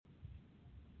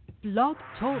Blog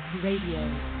Talk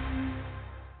Radio.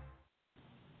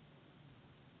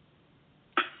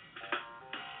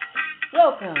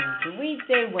 Welcome to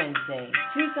Weedsday Wednesday,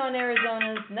 Tucson,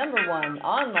 Arizona's #1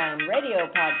 online radio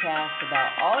podcast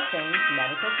about all things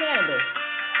medical cannabis.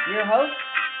 Your host,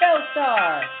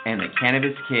 Bellstar, and the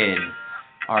Cannabis Kid.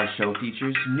 Our show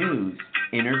features news,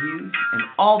 interviews, and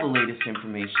all the latest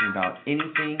information about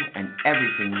anything and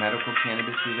everything medical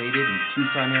cannabis related in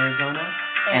Tucson, Arizona,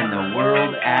 and the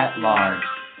world at large.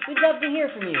 We'd love to hear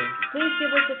from you. Please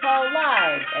give us a call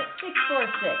live at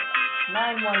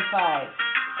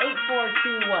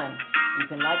 646-915-8421. You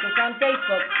can like us on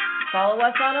Facebook, follow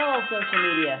us on all social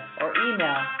media, or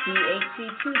email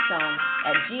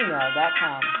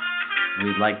thctucson@gmail.com.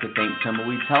 We'd like to thank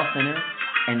Tumbleweeds Health Center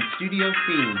and Studio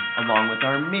C, along with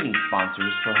our many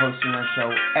sponsors, for hosting our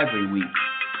show every week.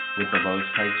 With the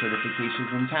lowest price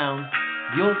certifications in town,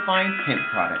 you'll find hemp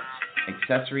products,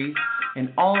 accessories,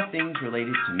 and all things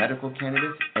related to medical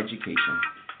cannabis education.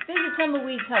 Visit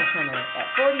Tumbleweeds Health Center at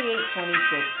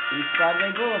 4826 East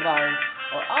Broadway Boulevard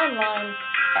or online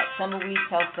at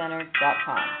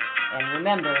tumbleweedshealthcenter.com. And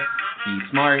remember, be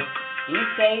smart, be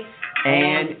safe,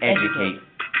 and educate.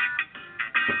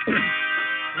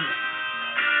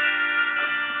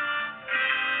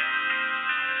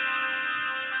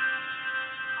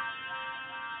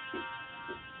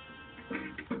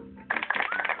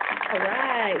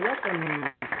 Welcome.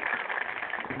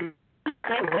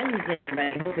 Weedsday Wednesday,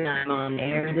 everybody. Hoping I'm on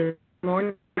air this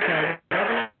morning.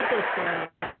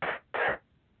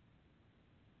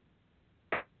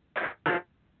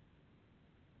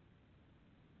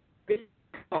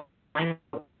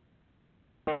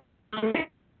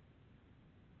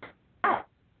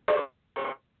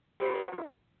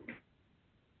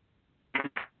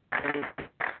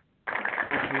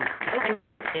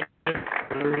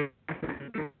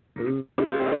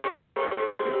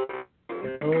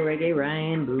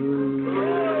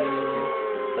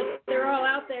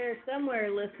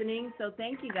 So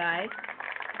thank you, guys.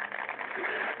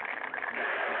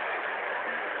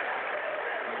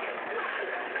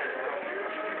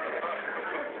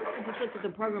 I just looked at the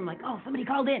program like, oh, somebody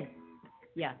called in.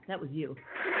 Yeah, that was you.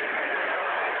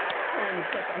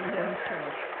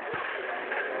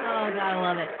 Oh, God, I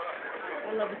love it.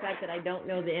 I love the fact that I don't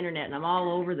know the internet and I'm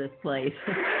all over this place.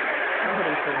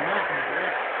 Somebody should not have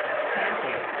let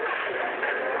happen.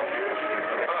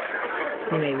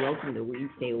 Anyway, welcome to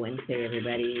Weedsday Wednesday,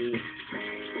 everybody.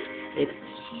 It's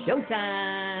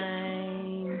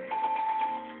showtime.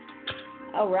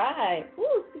 All right.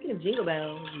 Woo, speaking of jingle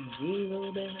bells,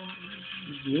 jingle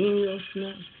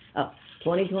smells. Oh,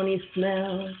 2020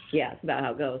 smells. Yeah, that's about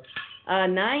how it goes.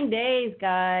 9 days,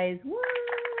 guys. Woo!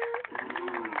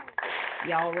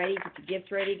 Y'all ready? Get your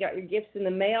gifts ready? Got your gifts in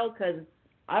the mail? Because,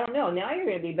 I don't know, now you're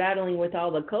going to be battling with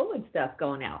all the COVID stuff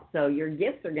going out. So your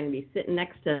gifts are going to be sitting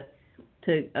next to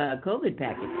COVID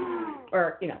package,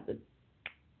 or, you know, the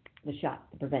shot,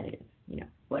 the preventative, you know,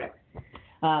 whatever.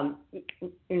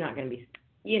 You're not going to be,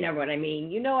 you know what I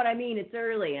mean. You know what I mean. It's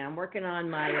early. I'm working on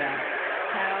my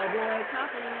cowboy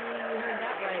coffee. You heard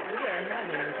that right. We are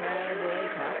having cowboy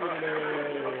coffee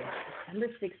day. December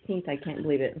 16th. I can't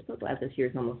believe it. I'm so glad this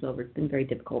year's almost over. It's been very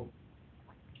difficult.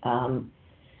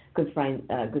 Good friend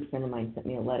of mine sent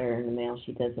me a letter in the mail.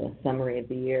 She does a summary of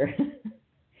the year.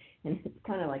 And it's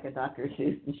kind of like a Dr.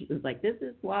 Seuss, and she was like, this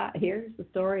is why, here's the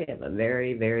story of a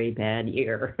very, very bad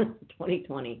year,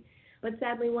 2020. But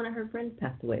sadly, one of her friends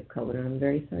passed away of COVID, and I'm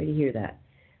very sorry to hear that.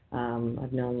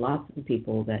 I've known lots of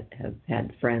people that have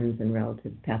had friends and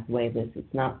relatives pass away of this.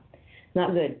 It's not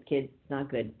good, kids. It's not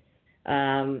good.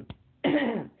 So,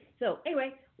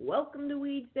 anyway, welcome to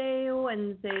Weedsday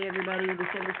Wednesday, everybody.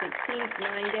 December 16th,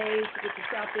 9 days to get the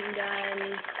shopping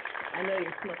done. I know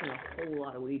you're smoking a whole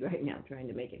lot of weed right now trying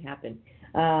to make it happen.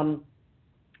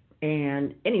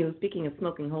 And anyway, speaking of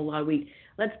smoking a whole lot of weed,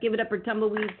 let's give it up for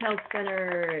Tumbleweeds Health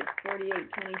Center at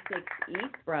 4826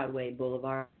 East Broadway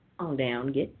Boulevard. Calm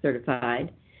down, get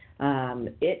certified.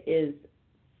 It is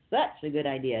such a good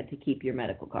idea to keep your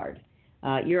medical card.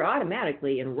 You're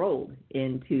automatically enrolled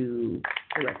into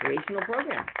a recreational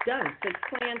program. Done. 6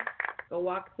 plants. Go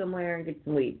walk somewhere and get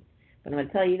some weed. But I'm going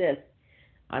to tell you this.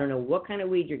 I don't know what kind of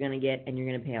weed you're going to get, and you're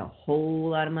going to pay a whole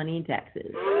lot of money in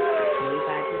taxes.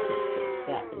 25%.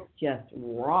 That is just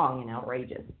wrong and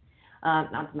outrageous.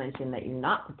 Not to mention that you're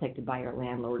not protected by your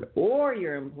landlord or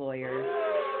your employer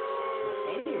for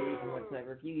any reason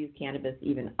whatsoever. If you use cannabis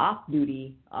even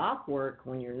off-duty, off work,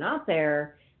 when you're not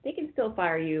there, they can still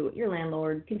fire you. Your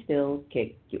landlord can still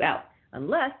kick you out,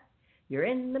 unless you're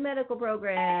in the medical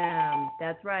program.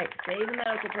 That's right. Stay in the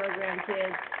medical program,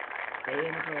 kids. Stay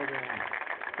in the program.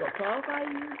 What qualify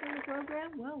you for the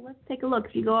program? Well, let's take a look.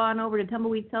 If you go on over to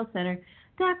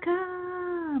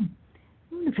tumbleweedshealthcenter.com.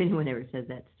 I wonder if anyone ever says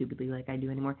that stupidly like I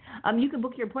do anymore. You can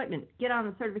book your appointment. Get on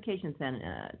the certification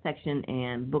section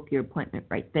and book your appointment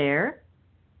right there.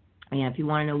 And if you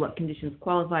want to know what conditions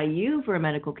qualify you for a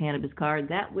medical cannabis card,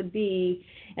 that would be,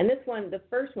 and this one, the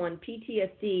first one,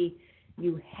 PTSD,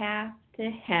 you have to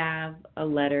have a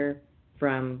letter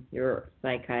from your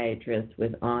psychiatrist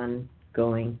with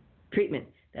ongoing treatment.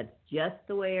 That's just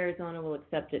the way Arizona will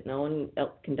accept it. No one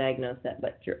else can diagnose that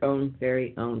but your own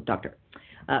very own doctor.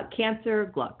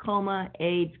 Cancer, glaucoma,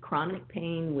 AIDS, chronic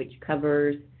pain, which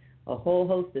covers a whole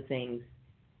host of things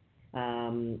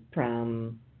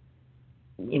from,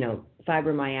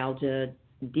 fibromyalgia,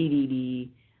 DDD,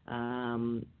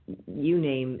 you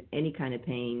name any kind of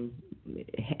pain,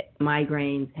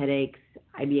 migraines, headaches,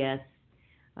 IBS.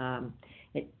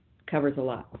 It covers a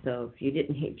lot. So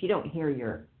if you don't hear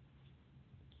your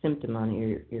symptom on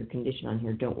here, your condition on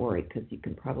here, don't worry, because you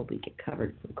can probably get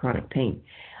covered for chronic pain.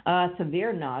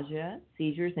 Severe nausea,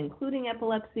 seizures, including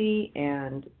epilepsy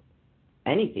and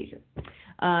any seizure.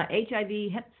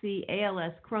 HIV, Hep C,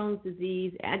 ALS, Crohn's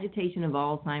disease, agitation of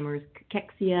Alzheimer's,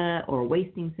 cachexia or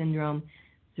wasting syndrome,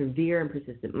 severe and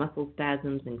persistent muscle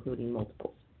spasms, including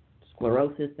multiple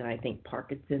sclerosis, and I think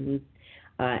Parkinson's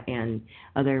and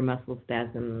other muscle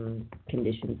spasm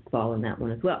conditions fall in that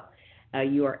one as well.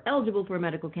 You are eligible for a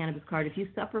medical cannabis card if you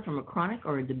suffer from a chronic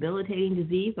or a debilitating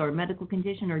disease or a medical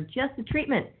condition or just a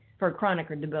treatment for a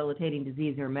chronic or debilitating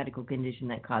disease or a medical condition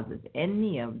that causes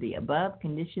any of the above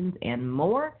conditions and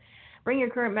more. Bring your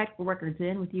current medical records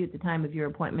in with you at the time of your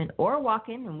appointment or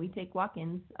walk-in, and we take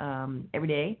walk-ins every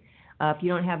day. If you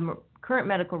don't have current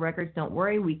medical records, don't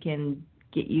worry. We can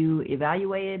get you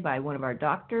evaluated by one of our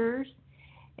doctors.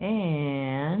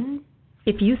 And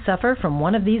if you suffer from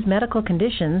one of these medical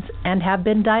conditions and have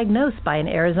been diagnosed by an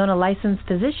Arizona licensed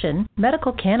physician,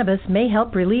 medical cannabis may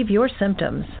help relieve your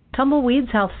symptoms.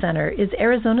 Tumbleweeds Health Center is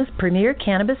Arizona's premier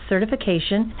cannabis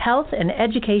certification, health, and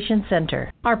education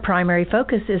center. Our primary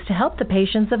focus is to help the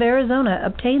patients of Arizona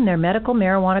obtain their medical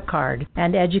marijuana card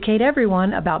and educate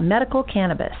everyone about medical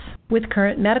cannabis. With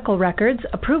current medical records,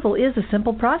 approval is a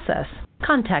simple process.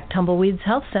 Contact Tumbleweeds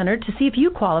Health Center to see if you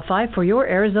qualify for your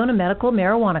Arizona medical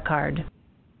marijuana card.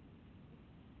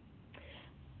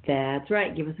 That's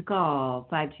right. Give us a call,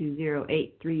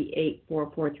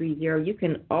 520-838-4430. You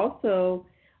can also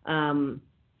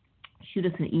shoot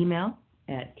us an email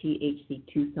at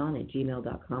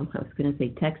thctucson@gmail.com. I was going to say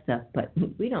text us, but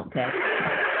we don't text.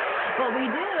 But we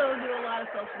do a lot of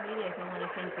social media, so I want to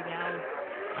thank the gals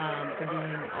for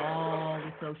doing all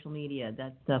the social media.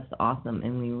 That stuff's awesome,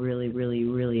 and we really, really,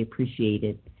 really appreciate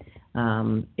it.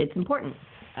 It's important.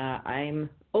 I'm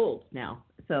old now,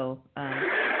 so what is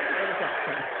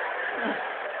that?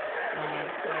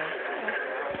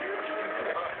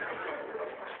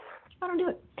 I don't do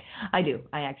it. I do.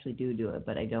 I actually do it,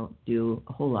 but I don't do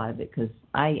a whole lot of it because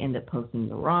I end up posting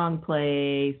the wrong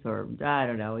place, or I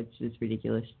don't know. It's just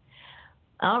ridiculous.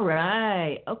 All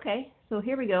right. Okay. So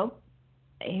here we go.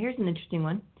 Here's an interesting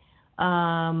one.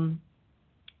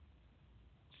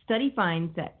 Study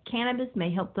finds that cannabis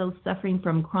may help those suffering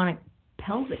from chronic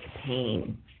pelvic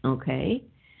pain. Okay.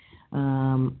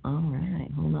 All right.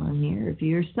 Hold on here. If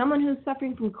you're someone who's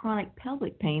suffering from chronic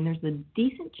pelvic pain, there's a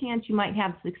decent chance you might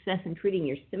have success in treating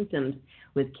your symptoms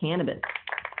with cannabis.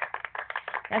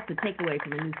 That's the takeaway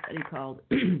from a new study called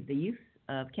The Use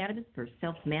of Cannabis for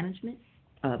Self-Management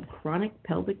of Chronic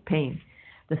Pelvic Pain.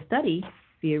 The study,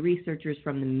 via researchers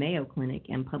from the Mayo Clinic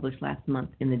and published last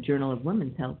month in the Journal of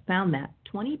Women's Health, found that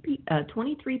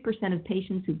 23% of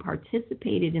patients who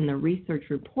participated in the research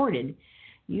reported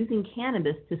using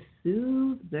cannabis to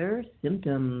soothe their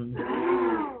symptoms.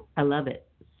 I love it.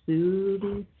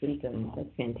 Soothing symptoms. That's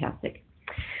fantastic.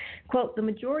 Quote, the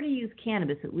majority use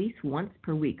cannabis at least once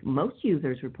per week. Most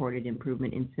users reported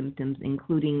improvement in symptoms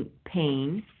including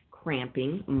pain,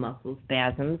 cramping, muscle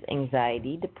spasms,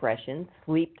 anxiety, depression,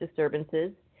 sleep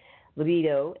disturbances,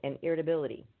 libido, and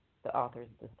irritability, the authors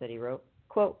of the study wrote.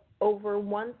 Quote, over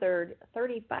one-third,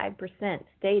 35%,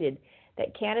 stated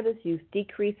that cannabis use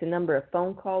decreased the number of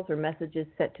phone calls or messages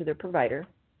sent to their provider.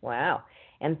 Wow.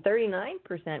 And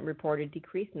 39% reported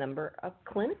decreased number of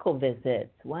clinical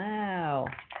visits. Wow.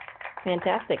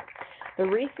 Fantastic. The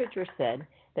researchers said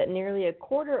that nearly a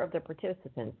quarter of the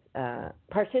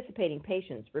participating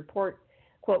patients report,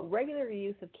 quote, regular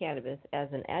use of cannabis as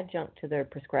an adjunct to their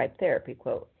prescribed therapy,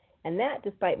 quote, and that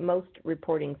despite most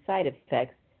reporting side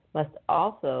effects, must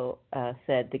also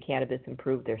said the cannabis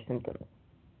improved their symptoms.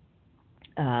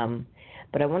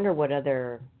 But I wonder what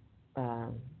other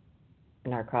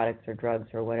narcotics or drugs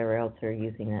or whatever else are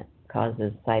using that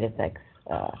causes side effects,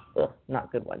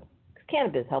 not good ones.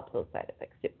 Cannabis helps those side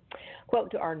effects too. Quote,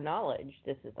 to our knowledge,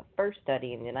 this is the first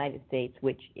study in the United States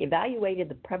which evaluated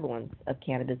the prevalence of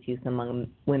cannabis use among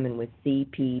women with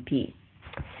CPP,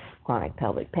 chronic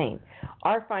pelvic pain.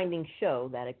 Our findings show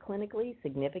that a clinically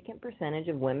significant percentage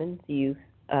of women use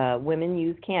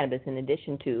cannabis in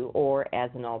addition to or as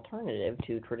an alternative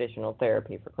to traditional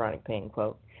therapy for chronic pain,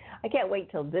 quote. I can't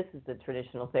wait till this is the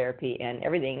traditional therapy and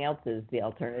everything else is the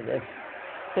alternative.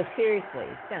 Because seriously,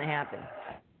 it's going to happen.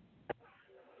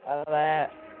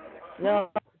 No,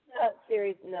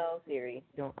 Siri.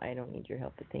 I don't need your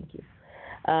help, but thank you.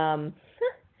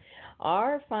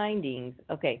 Our findings,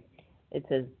 okay, it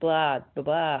says blah, blah,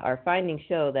 blah. Our findings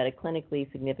show that a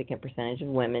clinically significant percentage of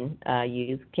women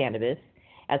use cannabis,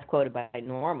 as quoted by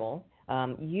Normal.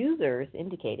 Users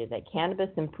indicated that cannabis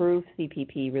improved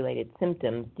CPP-related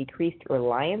symptoms, decreased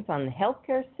reliance on the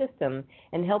healthcare system,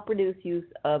 and helped reduce use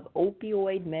of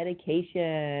opioid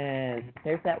medication.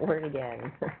 There's that word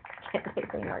again. Can't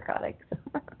say narcotics.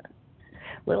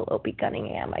 Little Opie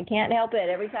Cunningham. I can't help it.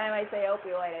 Every time I say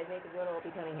opioid, I think of little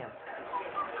Opie Cunningham.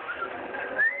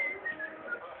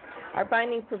 Our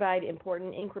findings provide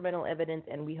important incremental evidence,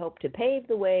 and we hope to pave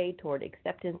the way toward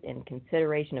acceptance and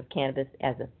consideration of cannabis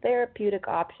as a therapeutic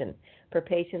option for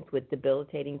patients with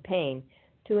debilitating pain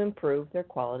to improve their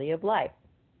quality of life.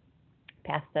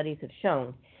 Past studies have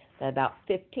shown that about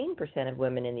 15% of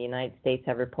women in the United States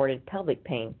have reported pelvic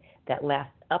pain that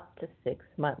lasts up to 6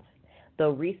 months,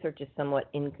 though research is somewhat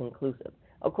inconclusive.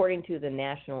 According to the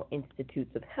National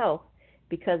Institutes of Health,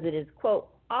 because it is, quote,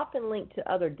 often linked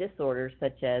to other disorders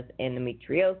such as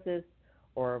endometriosis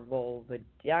or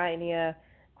vulvodynia,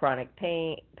 chronic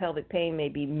pain, pelvic pain may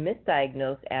be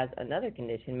misdiagnosed as another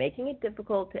condition, making it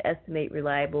difficult to estimate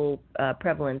reliable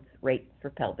prevalence rates for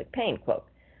pelvic pain, quote.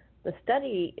 The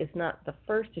study is not the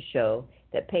first to show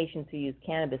that patients who use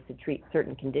cannabis to treat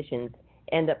certain conditions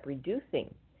end up reducing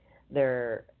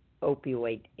their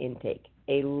opioid intake.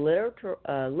 A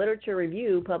literature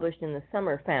review published in the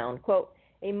summer found, quote,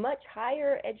 a much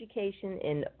higher education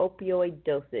in opioid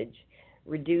dosage,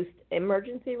 reduced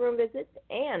emergency room visits,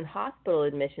 and hospital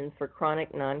admissions for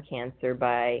chronic non-cancer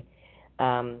by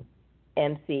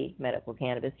MC, medical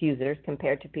cannabis users,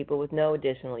 compared to people with no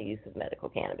additional use of medical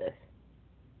cannabis.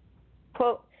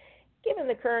 Quote, given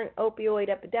the current opioid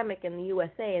epidemic in the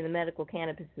USA and the medical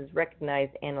cannabis's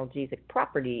recognized analgesic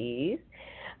properties,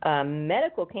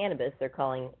 medical cannabis, they're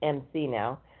calling MC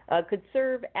now, could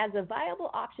serve as a viable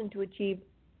option to achieve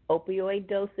opioid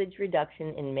dosage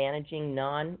reduction in managing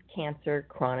non-cancer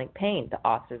chronic pain, the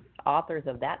authors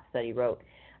of that study wrote.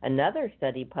 Another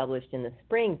study published in the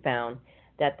spring found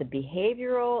that the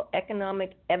behavioral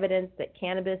economic evidence that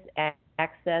cannabis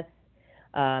access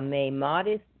may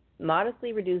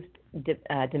modestly reduce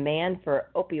demand for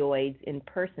opioids in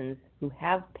persons who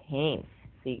have pain.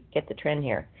 So you get the trend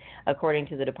here. According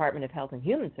to the Department of Health and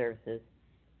Human Services,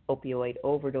 opioid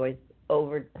overdose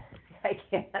I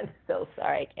can't. I'm so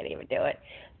sorry. I can't even do it.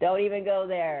 Don't even go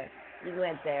there. You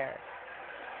went there.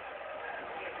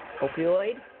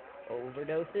 Opioid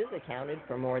overdoses accounted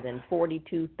for more than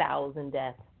 42,000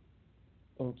 deaths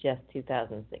in just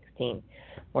 2016,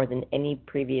 more than any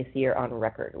previous year on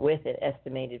record, with an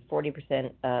estimated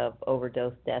 40% of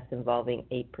overdose deaths involving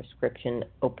a prescription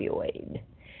opioid.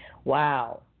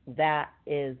 Wow, that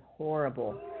is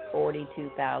horrible.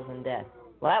 42,000 deaths.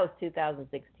 Well, that was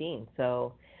 2016,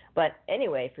 so... But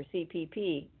anyway, for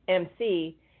CPP,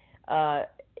 MC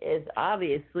is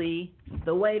obviously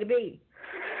the way to be.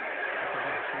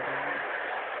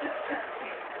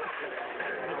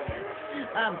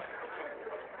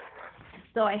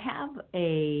 So I have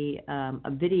a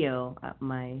video.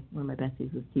 One of my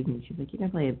besties was teasing me. She's like, "You're gonna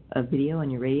play a video on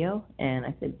your radio?" And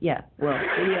I said, "Yeah. Well,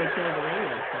 video kills the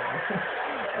radio, so I'm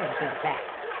gonna get back."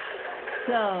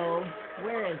 So,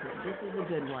 where is it? This is a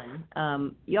good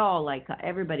one. Y'all like,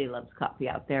 everybody loves coffee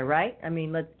out there, right? I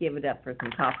mean, let's give it up for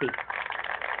some coffee.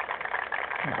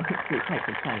 Let's see if I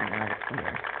can find it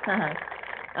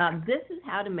here. This is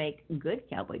how to make good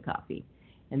cowboy coffee.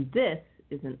 And this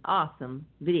is an awesome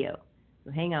video. So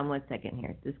hang on one second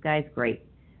here. This guy's great.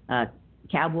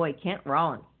 Cowboy Kent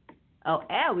Rollins. Oh,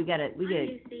 yeah, we got it.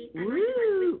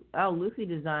 Woo! Oh, Lucy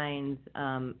designs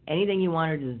anything you want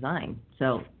her to design.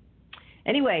 So...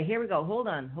 Anyway, here we go. Hold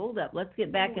up. Let's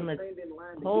get back and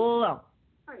hold on.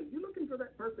 Hey, you looking for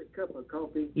that perfect cup of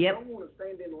coffee? Yep. Don't want to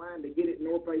stand in line to get it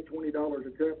nor pay $20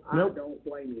 a cup? Nope. I don't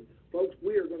blame you. Folks,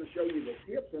 we are going to show you the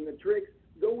tips and the tricks,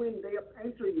 go in depth,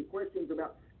 answer your questions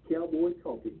about cowboy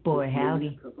coffee. Boy,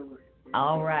 howdy.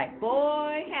 All right.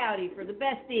 Boy, howdy for the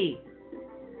bestie.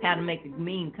 how to make a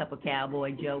mean cup of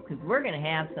cowboy, Joe, because we're going to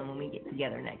have some when we get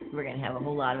together next. We're going to have a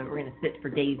whole lot of it. We're going to sit for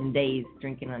days and days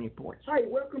drinking on your porch. Hey,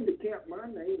 welcome to camp. My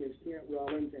name is Kent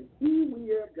Rollins, and here we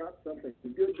have got something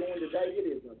good going today. It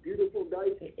is a beautiful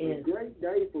day. It is. A great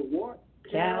day for what?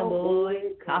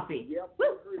 Cowboy coffee. Yep,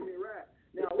 you heard me right.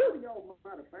 Now, a lot of y'all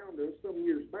might have found us some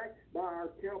years back by our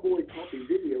cowboy coffee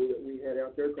video that we had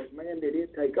out there, because, man, did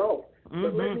it take off.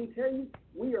 But let me tell you,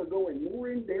 we are going more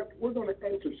in depth. We're going to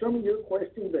answer some of your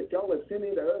questions that y'all have sent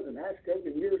in to us and asked us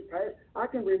in years past. I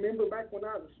can remember back when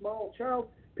I was a small child,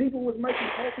 people was making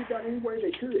coffee down any way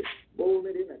they could.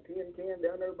 Boiling it in a tin can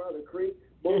down there by the creek,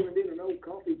 boiling it in an old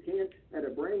coffee can at a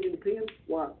branding pen.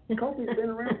 Why, coffee's been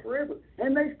around forever.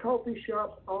 And there's coffee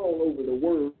shops all over the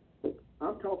world.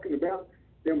 I'm talking about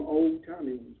them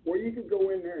old-timey ones, where you could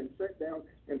go in there and sit down,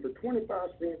 and for 25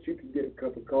 cents you could get a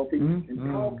cup of coffee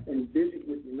and talk and visit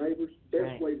with your neighbors.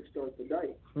 Best way to start the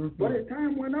day. But as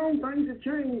time went on, things have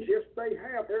changed. Yes, they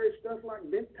have. There is stuff like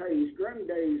Vintage,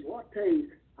 Grandes, Lattes.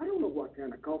 I don't know what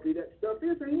kind of coffee that stuff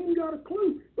is. I ain't got a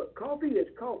clue. But coffee is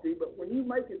coffee, but when you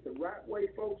make it the right way,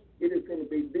 folks, it is going to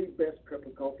be the best cup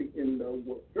of coffee in the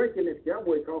world. Drinking this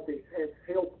cowboy coffee has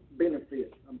health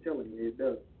benefits. I'm telling you, it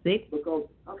does. See? Because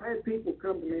I've had people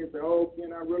come to me and say, oh,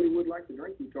 Ken, I really would like to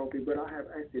drink your coffee, but I have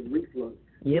acid reflux.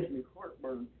 Yep. Gives me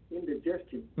heartburn,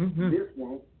 indigestion. This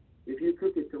won't. If you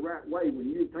cook it the right way,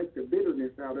 when you take the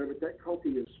bitterness out of it, that coffee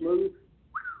is smooth.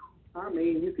 I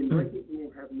mean, you can drink it, you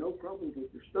won't have no problems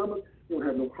with your stomach, you won't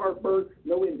have no heartburn,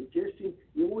 no indigestion,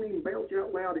 you won't even belch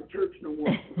out loud at church no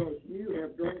more, because you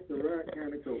have drank the right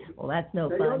kind of coffee. Well, that's no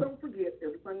now, fun. Y'all don't forget,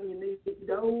 everything you need to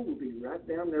know will be right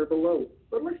down there below.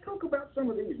 But let's talk about some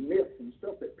of these myths and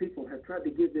stuff that people have tried to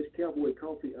give this cowboy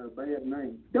coffee a bad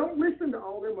name. Don't listen to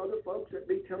all them other folks that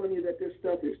be telling you that this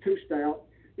stuff is too stout,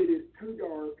 it is too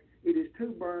dark, it is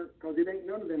too burnt, because it ain't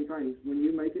none of them things when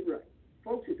you make it right.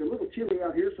 Folks, it's a little chilly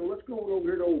out here, so let's go on over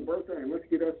here to old Bertha and let's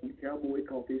get us some cowboy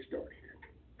coffee started.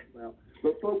 Well,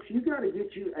 but folks, you got to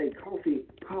get you a coffee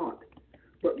pot,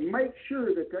 but make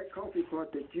sure that that coffee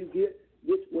pot that you get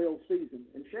gets well seasoned.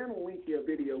 And Shannon will link you a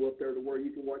video up there to where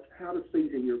you can watch how to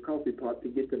season your coffee pot to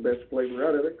get the best flavor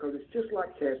out of it, because it's just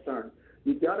like cast iron.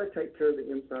 You got to take care of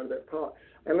the inside of that pot.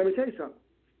 And let me tell you something.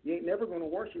 You ain't never going to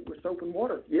wash it with soap and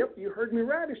water. Yep, you heard me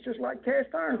right. It's just like cast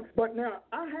iron. But now,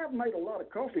 I have made a lot of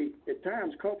coffee, at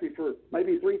times coffee for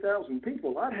maybe 3,000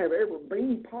 people. I'd have every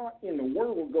bean pot in the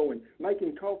world going,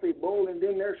 making coffee, boiling it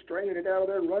in there, straining it out of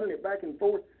there, running it back and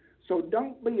forth. So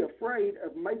don't be afraid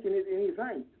of making it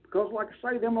anything. Because like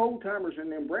I say, them old-timers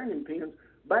and them branding pens,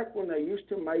 back when they used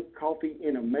to make coffee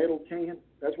in a metal can,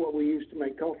 that's what we used to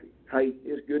make coffee. Hey,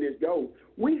 it's good as gold.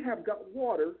 We have got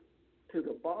water to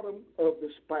the bottom of the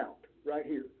spout right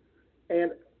here,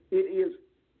 and it is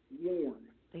warm.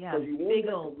 Yeah, you big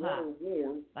want old the water pot.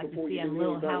 warm Like before you see you on do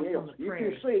Little anything House else. on the You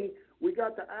Prairie. can see we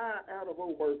got the eye out of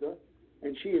old Bertha,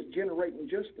 and she is generating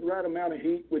just the right amount of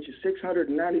heat, which is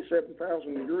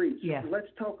 697,000 degrees. Yeah. Let's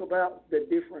talk about the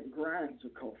different grinds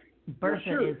of coffee. Bertha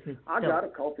now, sure, is his I got a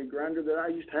coffee grinder that I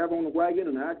used to have on the wagon,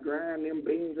 and I'd grind them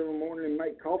beans every morning and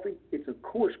make coffee. It's a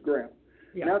coarse ground.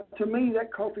 Yeah. Now, to me,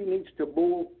 that coffee needs to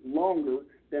boil longer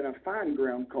than a fine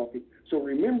ground coffee. So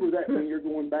remember that when you're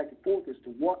going back and forth as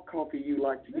to what coffee you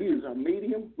like to use. A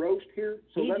medium roast here,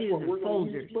 so that's what we're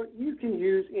going to use. But you can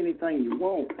use anything you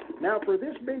want. Now, for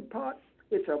this big pot,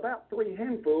 it's about 3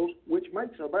 handfuls, which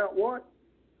makes about what?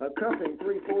 A cup and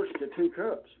 3/4 to 2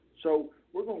 cups. So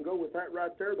we're going to go with that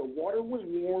right there. The water was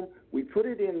warm. We put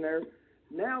it in there.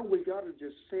 Now we got to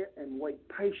just sit and wait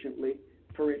patiently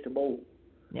for it to boil.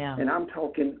 Yeah. And I'm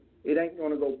talking, it ain't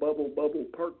going to go bubble, bubble,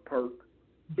 perk, perk.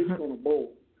 It's going to boil.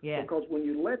 Yeah. Because when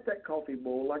you let that coffee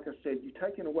boil, like I said, you're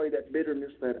taking away that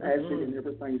bitterness, that acid, and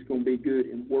everything's going to be good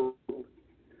and world.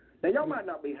 Now, y'all might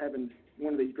not be having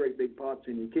one of these great big pots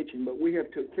in your kitchen, but we have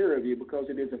took care of you because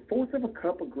it is 1/4 of a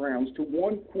cup of grounds to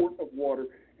 1 quart of water,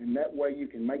 and that way you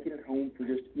can make it at home for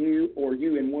just you or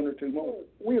you and 1 or 2 more.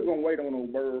 We're going to wait on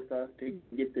old Bertha to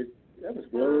get this. That was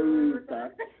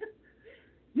Bertha.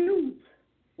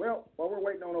 Well, while we're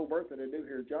waiting on old Bertha to do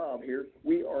her job here,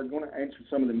 we are going to answer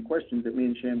some of them questions that me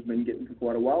and Shan's been getting for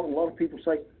quite a while. And a lot of people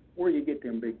say, where do you get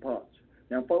them big pots?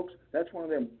 Now, folks, that's one of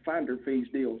them finder fees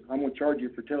deals. I'm going to charge you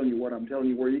for telling you what I'm telling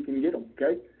you where you can get them,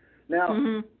 okay?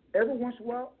 Now, every once in a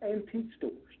while, antique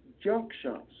stores, junk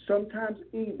shops, sometimes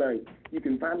eBay, you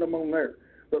can find them on there.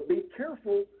 But be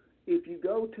careful if you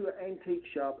go to an antique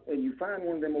shop and you find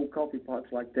one of them old coffee pots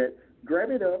like that,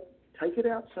 grab it up, take it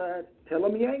outside, tell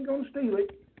them you ain't going to steal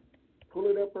it, pull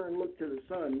it up there and look to the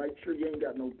sun. Make sure you ain't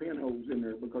got no pinholes in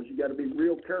there because you got to be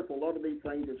real careful. A lot of these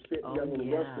things are sitting, got a little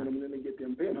rust in them, and then they get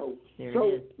them pinholes.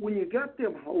 So when you got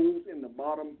them holes in the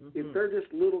bottom, if they're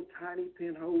just little tiny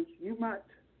pinholes, you might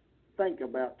think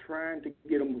about trying to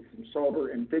get them with some solder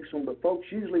and fix them. But folks,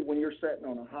 usually when you're sitting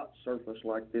on a hot surface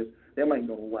like this, them ain't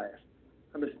gonna last.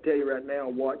 I'm just tell you right now,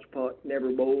 watch pot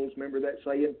never boils. Remember that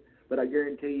saying? But I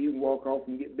guarantee you can walk off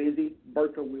and get busy.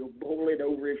 Bertha will boil it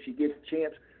over if she gets a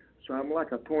chance. So I'm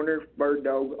like a pointer bird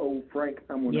dog, old Frank.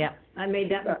 I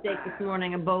made that mistake this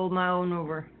morning. I bowled my own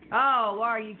over. Oh,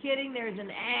 are you kidding? There's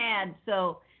an ad.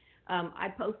 So I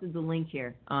posted the link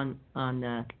here on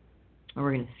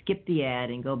we're going to skip the ad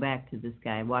and go back to this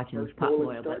guy watching this pot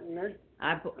boil. You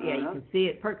can see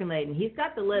it percolating. He's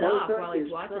got the lid off while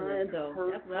he's watching it, so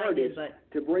that's what I did. But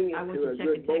to bring it I went to to a check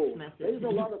good a bowl. text message. There's a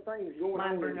lot of things going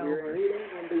on burned here, over. and it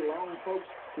ain't going to be long, folks,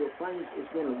 till things is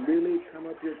going to really come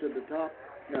up here to the top.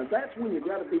 Now, that's when you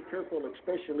got to be careful,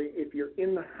 especially if you're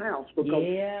in the house, because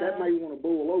that may want to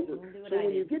boil over. So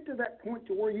when you get to that point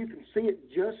to where you can see it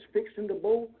just fixing to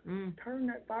boil, turn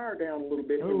that fire down a little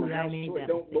bit in the house so it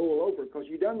don't boil over, because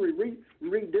you done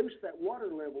reduce that water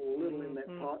level a little in that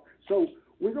pot. So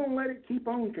we're going to let it keep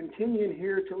on continuing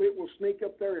here till it will sneak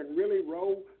up there and really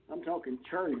roll. I'm talking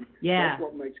churning. Yeah, that's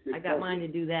what makes good I got coffee. mine to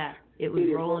do that. It was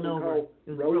rolling over. It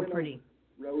was real pretty.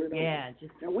 Roll it over.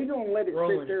 Now, we're going to let it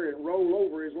sit there and roll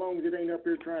over as long as it ain't up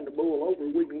here trying to boil over.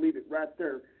 We can leave it right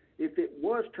there. If it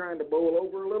was trying to boil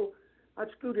over a little, I'd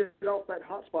scoot it off that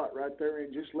hot spot right there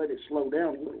and just let it slow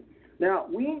down a little. Now,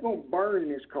 we ain't going to burn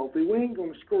this coffee. We ain't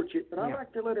going to scorch it, but I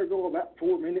like to let her go about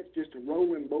 4 minutes just to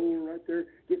roll and boil right there,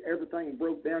 get everything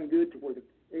broke down good to where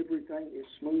everything is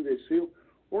smooth as silk.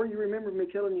 Or you remember me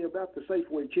telling you about the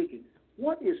Safeway chicken.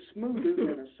 What is smoother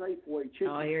than a Safeway chicken?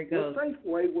 Oh, here it goes. Well,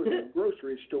 Safeway was a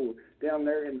grocery store down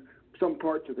there in some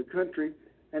parts of the country,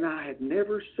 and I had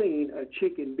never seen a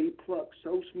chicken be plucked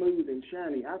so smooth and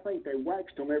shiny. I think they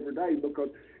waxed them every day because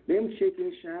them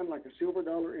chickens shine like a silver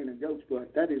dollar in a goat's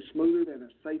butt. That is smoother than a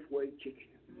Safeway chicken.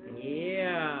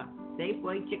 Yeah,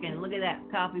 Safeway chicken. Look at that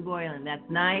coffee boiling. That's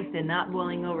nice and not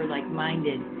boiling over like mine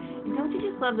did. And don't you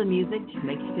just love the music? It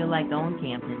makes you feel like going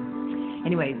camping.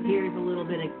 Anyways, here's a little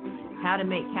bit of how to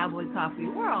make cowboy coffee.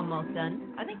 We're almost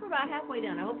done. I think we're about halfway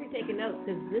done. I hope you're taking notes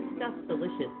because this stuff's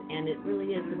delicious, and it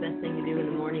really is the best thing to do in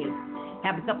the morning is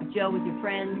have a cup of joe with your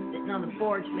friends, sitting on the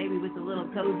porch, maybe with a little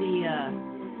cozy,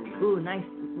 nice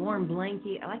warm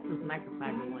blanket. I like those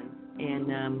microfiber ones.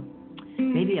 And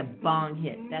maybe a bong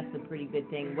hit. That's a pretty good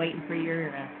thing. Waiting for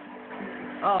your...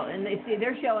 and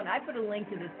they're showing... I put a link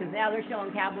to this because now they're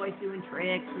showing cowboys doing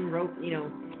tricks and rope,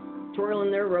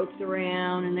 twirling their ropes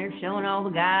around, and they're showing all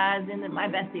the guys, and my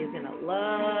bestie is going to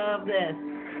love this.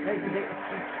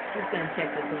 She's going to check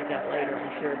this link out later,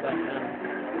 I'm sure, but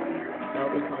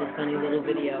this is a funny little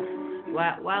video.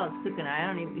 While it's cooking,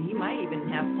 he might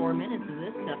even have 4 minutes of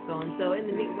this stuff going. So in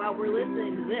the while we're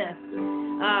listening to this,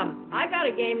 I got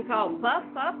a game called Puff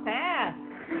Puff Pass.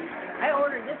 I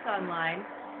ordered this online,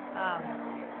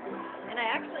 and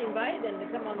I actually invited them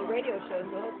to come on the radio show,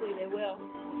 so hopefully they will.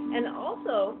 And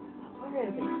also, where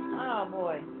is it? Oh,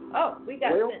 boy. Oh, we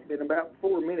got in about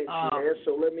 4 minutes,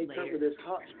 so let me cover this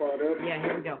hot spot up. Yeah,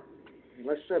 here we go. And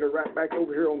let's set her right back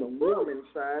over here on the warming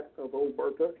side of old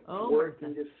Bertha, where it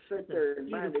can just sit there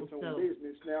and mind its own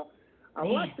business. Now, I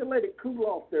like to let it cool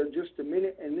off there just a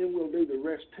minute, and then we'll do the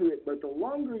rest to it. But the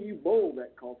longer you boil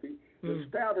that coffee, the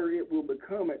stouter it will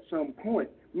become at some point.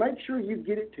 Make sure you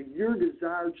get it to your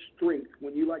desired strength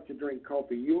when you like to drink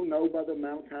coffee. You'll know by the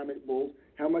amount of time it boils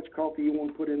how much coffee you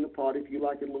want to put in the pot if you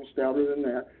like it a little stouter than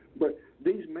that. But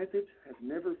these methods have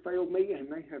never failed me, and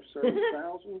they have served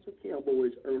thousands of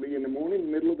cowboys early in the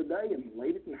morning, middle of the day, and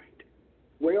late at night.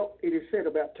 Well, it is said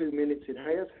about 2 minutes it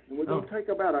has, and we're going to take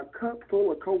about a cup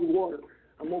full of cold water.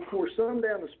 I'm going to pour some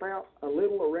down the spout, a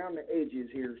little around the edges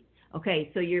here. Okay,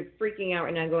 so you're freaking out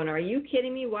right now going, are you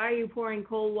kidding me? Why are you pouring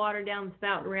cold water down the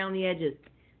spout around the edges?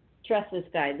 Trust this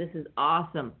guy. This is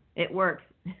awesome. It works.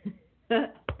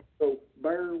 So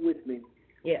bear with me.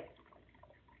 Yeah.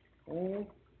 There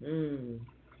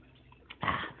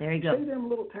you go. See them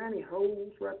little tiny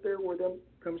holes right there where them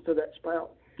comes to that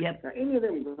spout? Yep. Now, any of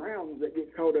them grounds that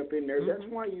get caught up in there, that's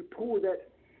why you pour that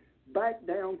back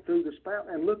down through the spout.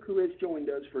 And look who has joined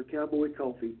us for Cowboy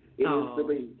Coffee. It is the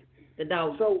bee. The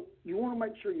dog. So you want to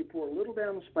make sure you pour a little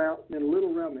down the spout and then a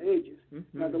little around the edges.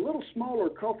 Now, the little smaller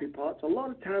coffee pots, a lot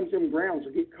of times them grounds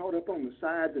will get caught up on the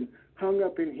sides and hung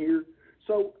up in here.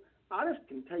 So I just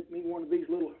can take me one of these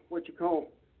little, what you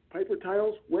call paper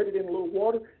towels, wet it in a little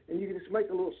water, and you can just make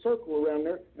a little circle around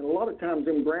there. And a lot of times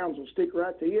them grounds will stick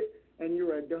right to it,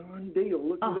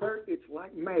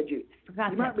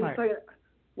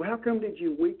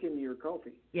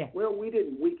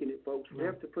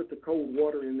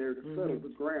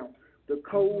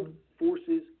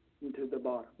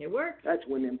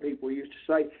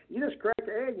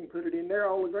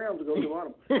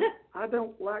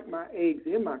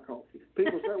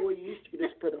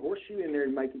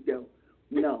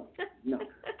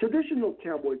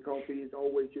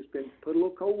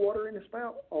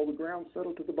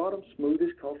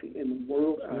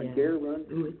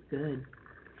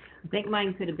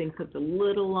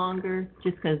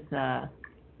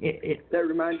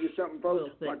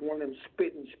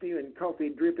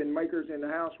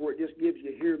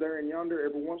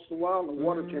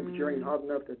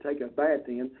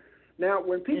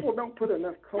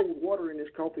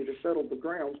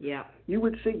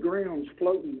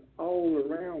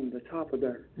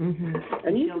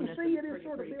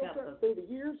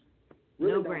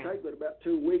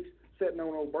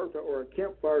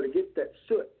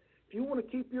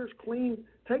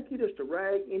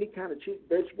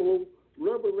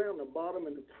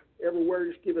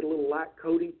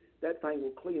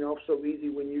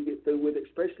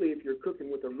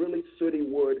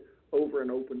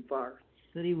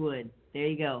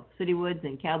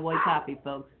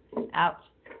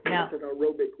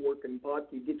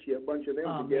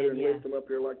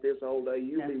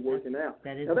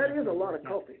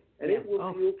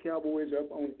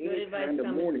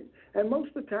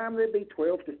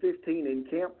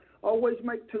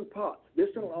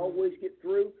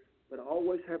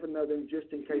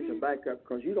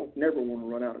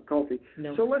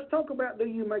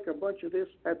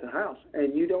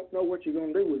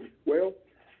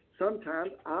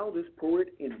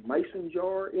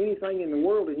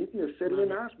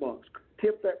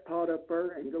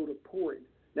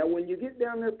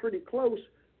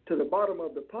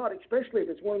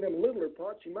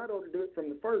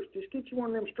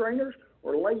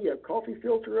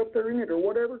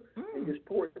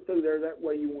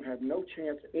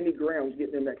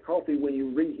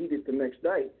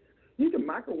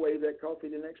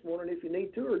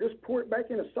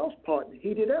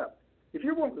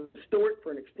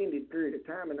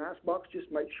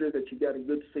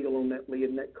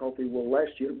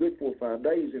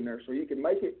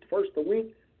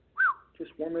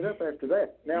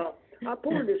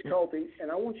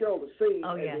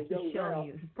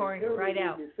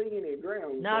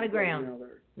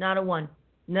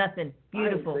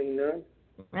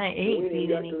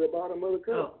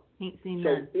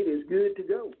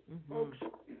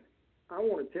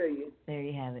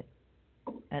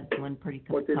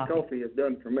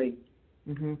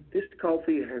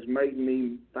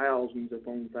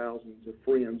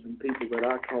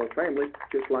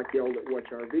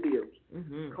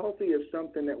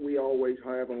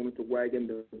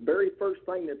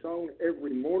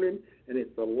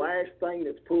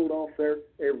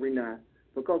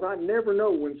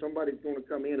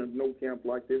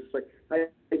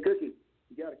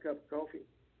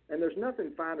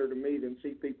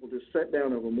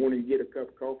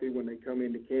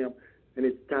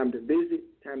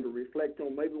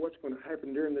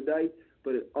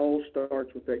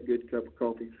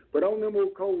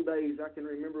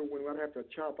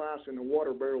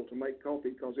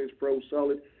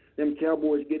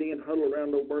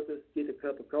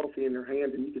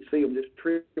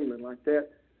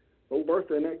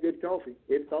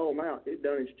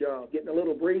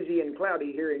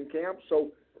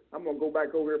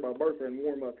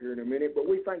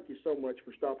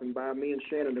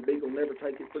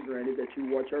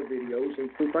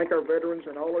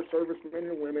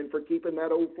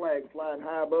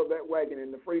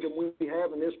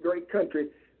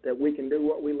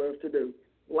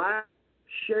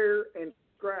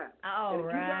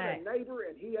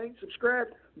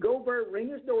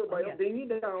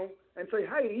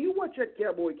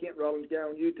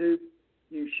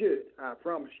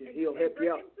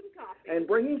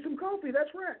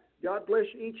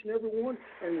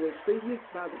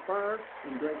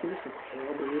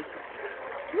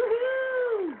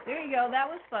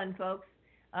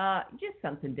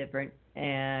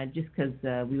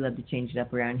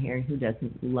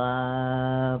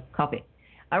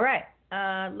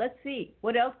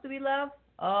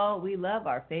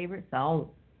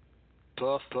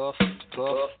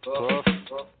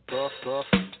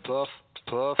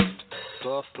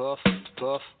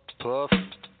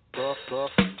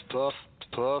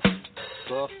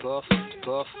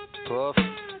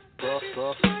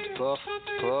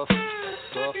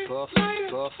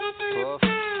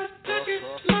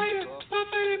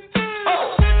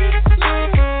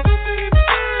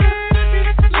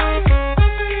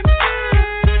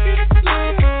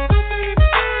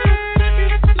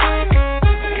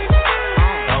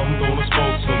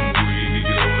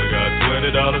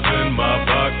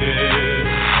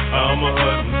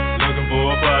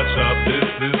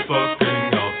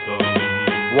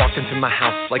 my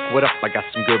house like, what up? I got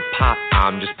some good pot.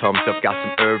 I'm just pumped up, got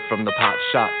some herb from the pot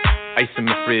shop. Ice in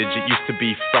my fridge, it used to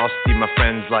be frosty. My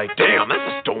friends like, damn, that's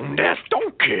a stone-ass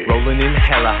donkey. Rolling in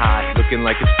hella high, looking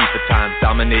like it's FIFA time.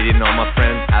 Dominating all my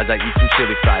friends as I eat some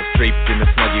chili fries. Draped in a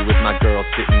Snuggie with my girl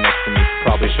sitting next to me.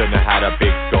 Probably shouldn't have had a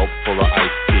big gulp full of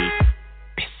iced tea.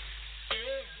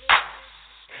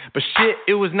 But shit,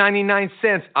 it was 99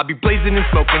 cents. I'll be blazing and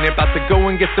smoking it, about to go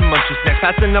and get some munchies next.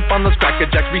 Passing up on those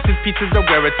Cracker Jacks, Reese's Pieces of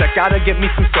where it's at. Gotta get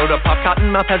me some soda pop.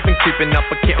 Cottonmouth has been creeping up,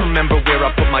 but can't remember where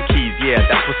I put my keys. Yeah,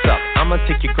 that's what's up. I'ma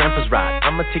take your grandpa's ride.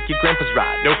 I'ma take your grandpa's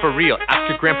ride. No, for real, ask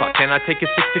your grandpa, can I take a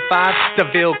 65?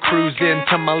 DeVille cruising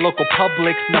to my local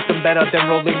Publix. Nothing better than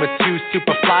rolling with two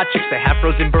super fly chicks. They have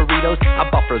frozen burritos. I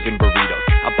bought frozen burritos.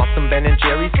 I bought some Ben and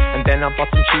Jerry's, and then I bought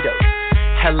some Cheetos.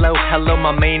 Hello, hello, my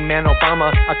main man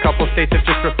Obama. A couple states have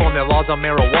just reformed their laws on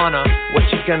marijuana. What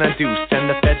you gonna do,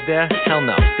 send the feds there? Hell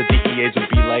no, the DEAs would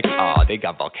be like, aw, they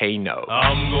got volcanoes.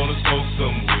 I'm gonna smoke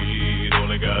some weed,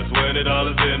 only got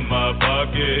 $20 in my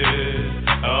pocket.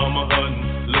 I'm a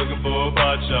hunting, looking for a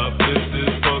pot shop, this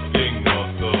is fucking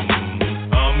awesome.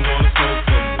 I'm gonna smoke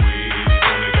some weed,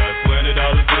 only got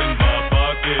 $20 in my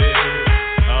pocket.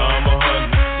 I'm a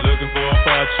hunting, looking for a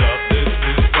pot shop, this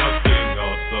is fucking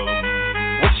awesome.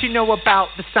 What you know about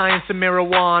the science of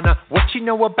marijuana? What you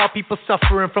know about people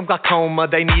suffering from glaucoma?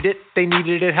 They need it,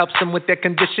 it helps them with their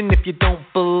condition. If you don't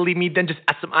believe me, then just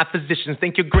ask some eye physicians.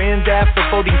 Thank your granddad for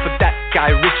voting for that guy.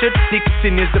 Richard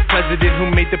Nixon is the president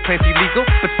who made the plant illegal,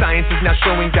 but science is now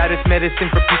showing that it's medicine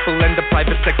for people, and the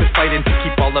private sector's fighting to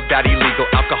keep all of that illegal.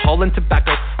 Alcohol and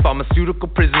tobacco, pharmaceutical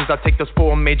prisons. I'll take those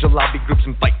 4 major lobby groups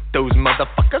and fight those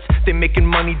motherfuckers. They're making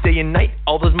money day and night,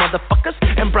 all those motherfuckers,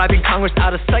 and bribing Congress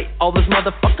out of sight, all those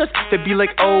motherfuckers. They'd be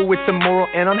like, oh, it's immoral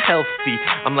and unhealthy.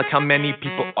 I'm like, how many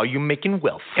people are you making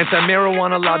wealth?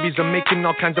 Anti-marijuana lobbies are making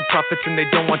all kinds of profits, and they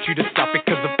don't want you to stop it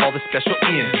because of all the special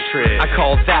interest. I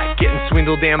call that getting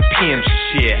swindled and pimped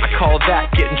shit. I call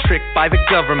that getting tricked by the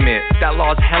government. That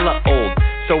law's hella old,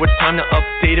 so it's time to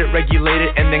update it, regulate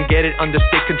it, and then get it under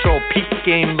state control. Peak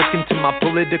game, look into my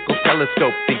political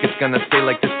telescope. Think it's gonna stay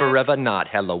like this forever? Not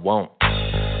hella won't.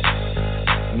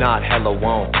 Not hella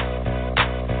won't.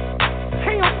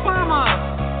 Hey Obama,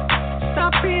 stop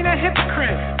being a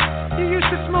hypocrite. You used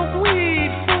to smoke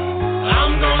weed, fool.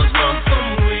 I'm gonna smoke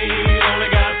some weed, only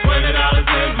got $20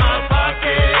 in my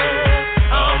pocket.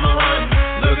 I'm a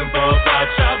hunting, looking for a pot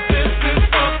shop, this is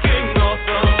fucking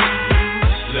awesome.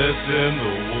 Let's end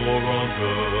the war on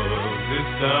drugs,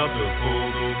 it's time to pull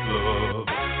those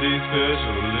gloves. These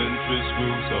special interest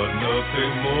groups are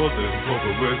nothing more than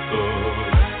corporate thugs.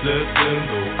 Let's end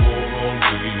the war on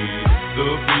weed, the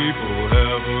people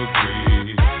have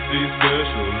agreed. These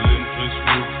special interest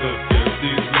groups have kept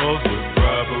these laws with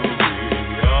bribery.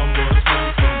 I'm gonna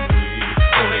smoke some weed,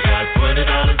 only got $20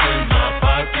 in my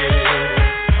pocket.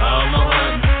 I'm a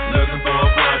hunting, looking for a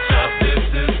pot shop, this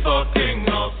is fucking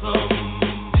awesome.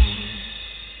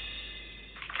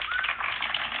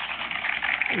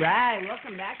 All right,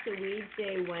 welcome back to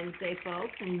Weedsday Wednesday,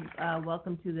 folks, and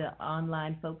welcome to the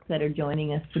online folks that are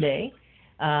joining us today.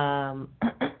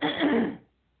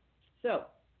 So,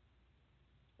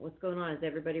 what's going on? Is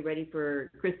everybody ready for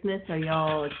Christmas? Are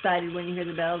y'all excited when you hear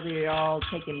the bells, or are y'all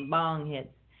taking bong hits?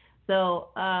 So,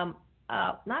 not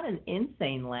an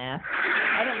insane laugh.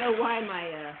 I don't know why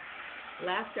my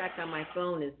laugh track on my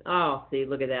phone is, oh, see,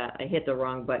 look at that. I hit the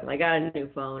wrong button. I got a new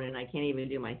phone, and I can't even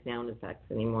do my sound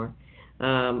effects anymore.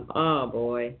 Oh,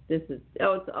 boy. It's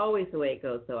always the way it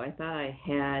goes, so I thought I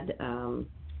had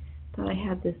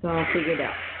this all figured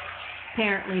out.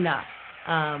 Apparently not.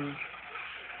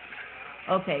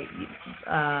 Okay.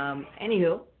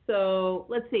 Anywho, so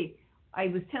let's see. I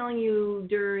was telling you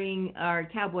during our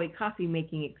cowboy coffee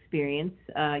making experience,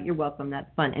 you're welcome, that's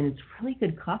fun, and it's really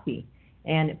good coffee,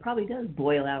 and it probably does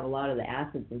boil out a lot of the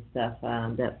acids and stuff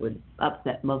that would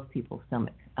upset most people's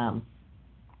stomach.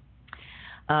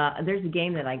 There's a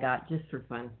game that I got just for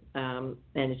fun, and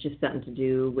it's just something to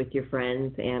do with your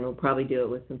friends, and we'll probably do it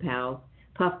with some pals.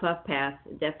 Puff, puff, pass.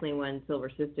 Definitely when Silver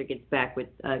Sister gets back with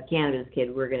Cannabis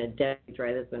Kid, we're going to definitely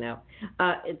try this one out.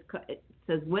 It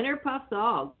says, winner puffs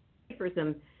all. For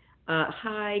some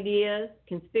high ideas,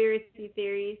 conspiracy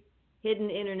theories, hidden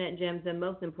internet gems, and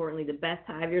most importantly, the best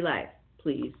high of your life.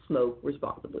 Please smoke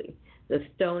responsibly. The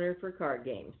stoner for card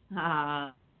games.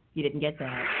 You didn't get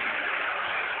that.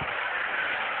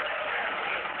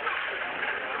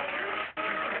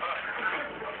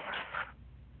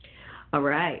 All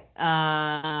right.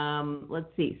 Let's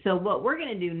see. So what we're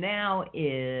going to do now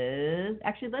is,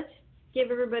 actually, let's give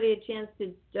everybody a chance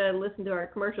to listen to our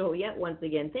commercial yet once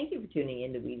again. Thank you for tuning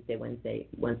in to Weedsday Wednesday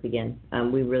once again.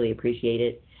 We really appreciate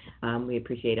it. We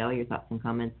appreciate all your thoughts and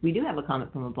comments. We do have a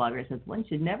comment from a blogger that says, one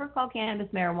should never call cannabis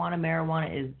marijuana. Marijuana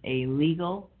is a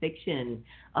legal fiction.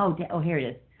 Oh, here it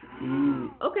is.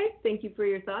 Okay, thank you for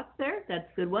your thoughts there. That's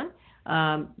a good one.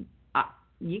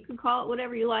 You can call it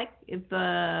whatever you like. If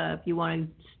you want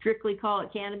to strictly call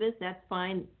it cannabis, that's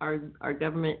fine. Our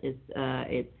government is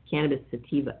it's Cannabis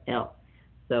Sativa L.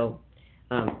 So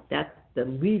that's the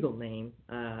legal name.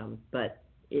 But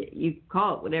you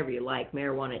call it whatever you like.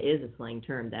 Marijuana is a slang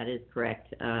term. That is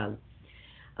correct. So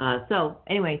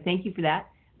anyway, thank you for that.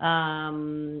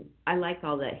 I like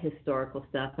all that historical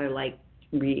stuff. I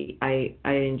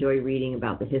enjoy reading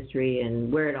about the history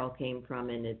and where it all came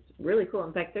from, and it's really cool.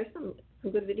 In fact, there's some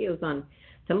good videos on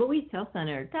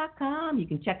tumbleweedshealthcenter.com. You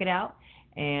can check it out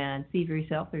and see for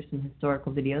yourself. There's some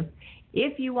historical videos.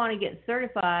 If you want to get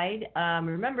certified,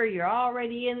 remember you're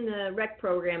already in the rec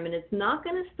program, and it's not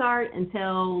going to start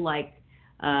until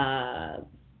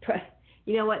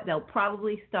you know what? They'll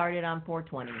probably start it on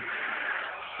 420.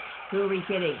 Who are we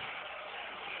kidding?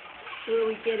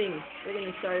 They're going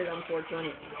to start it on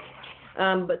 420.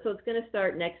 So it's going to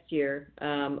start next year.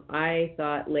 I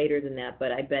thought later than that,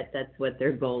 but I bet that's what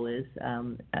their goal is.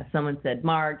 Someone said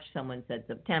March, someone said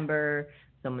September,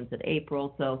 someone said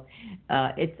April. So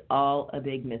it's all a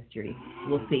big mystery.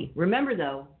 We'll see. Remember,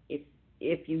 though,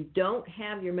 if you don't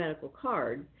have your medical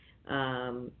card,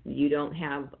 you don't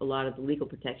have a lot of the legal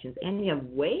protections, and you have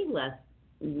way less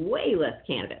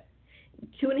cannabis.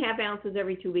 2.5 ounces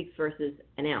every 2 weeks versus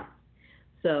an ounce.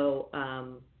 So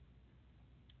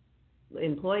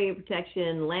employee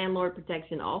protection, landlord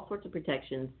protection, all sorts of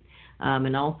protections,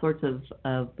 and all sorts of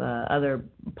other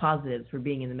positives for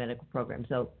being in the medical program.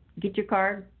 So get your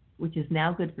card, which is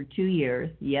now good for 2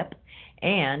 years. Yep.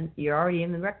 And you're already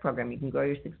in the rec program. You can grow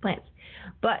your 6 plants.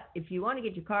 But if you want to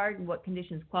get your card, what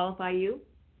conditions qualify you?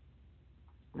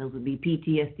 Those would be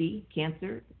PTSD,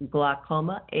 cancer,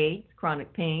 glaucoma, AIDS,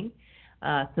 chronic pain,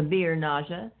 severe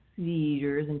nausea,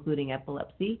 seizures, including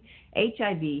epilepsy,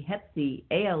 HIV, Hep C,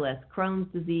 ALS, Crohn's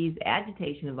disease,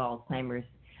 agitation of Alzheimer's,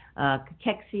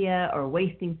 cachexia or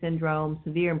wasting syndrome,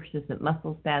 severe and persistent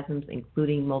muscle spasms,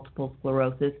 including multiple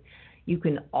sclerosis. You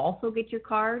can also get your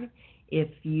card if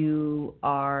you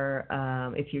are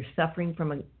if you're suffering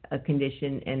from a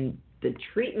condition and the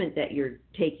treatment that you're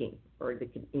taking, or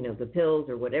the pills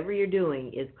or whatever you're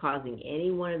doing, is causing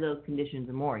any one of those conditions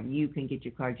or more. You can get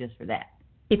your card just for that.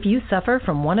 If you suffer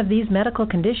from one of these medical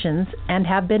conditions and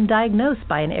have been diagnosed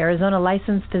by an Arizona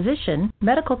licensed physician,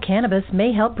 medical cannabis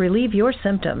may help relieve your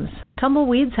symptoms.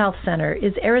 Tumbleweeds Health Center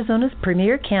is Arizona's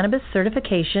premier cannabis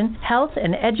certification, health,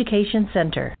 and education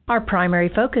center. Our primary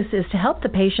focus is to help the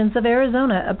patients of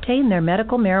Arizona obtain their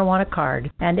medical marijuana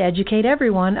card and educate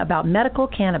everyone about medical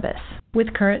cannabis.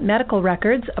 With current medical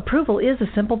records, approval is a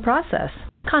simple process.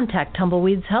 Contact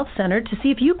Tumbleweeds Health Center to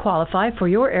see if you qualify for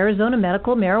your Arizona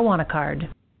medical marijuana card.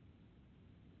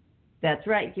 That's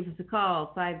right. Give us a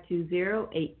call,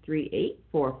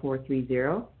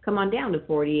 520-838-4430. Come on down to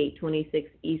 4826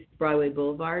 East Broadway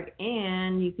Boulevard,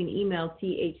 and you can email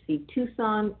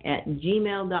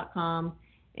thctucson@gmail.com,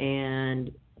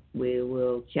 and we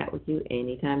will chat with you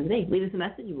anytime today. Leave us a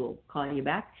message. We'll call you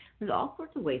back. There's all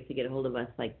sorts of ways to get a hold of us,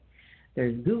 like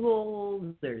there's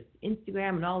Google, there's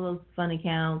Instagram, and all those fun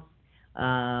accounts,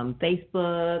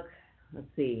 Facebook. Let's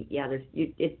see. Yeah,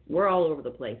 we're all over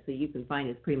the place, so you can find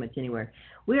us pretty much anywhere.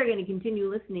 We are going to continue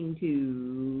listening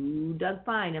to Doug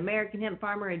Fine, American Hemp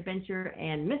Farmer Adventure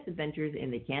and Misadventures in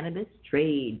the Cannabis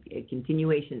Trade. A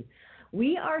continuation.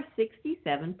 We are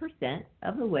 67%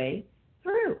 of the way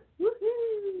through.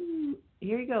 Woohoo!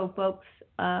 Here you go, folks.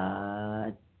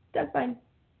 Doug Fine.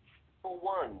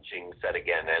 One, Ching said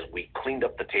again as we cleaned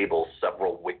up the table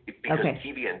several weeks because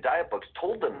TV and diet books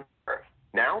told them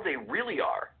now they really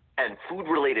are. And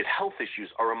food-related health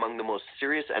issues are among the most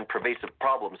serious and pervasive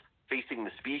problems facing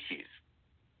the species.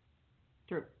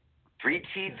 True.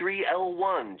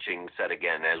 3T3L1, Ching said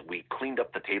again as we cleaned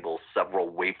up the table several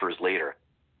wafers later.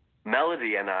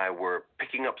 Melody and I were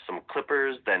picking up some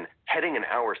clippers, then heading an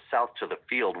hour south to the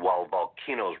field while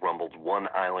volcanoes rumbled one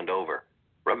island over.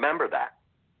 Remember that.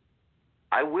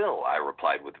 I will, I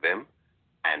replied with vim.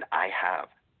 And I have.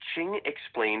 Ching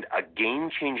explained a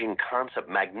game-changing concept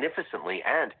magnificently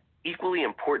and, equally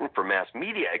important for mass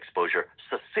media exposure,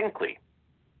 succinctly.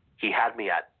 He had me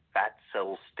at fat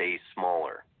cells stay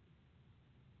smaller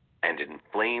and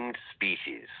inflamed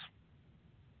species.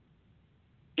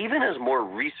 Even as more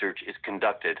research is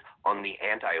conducted on the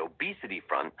anti-obesity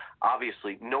front,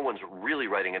 obviously no one's really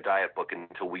writing a diet book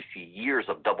until we see years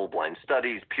of double-blind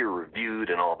studies, peer-reviewed,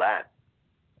 and all that.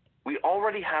 We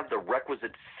already have the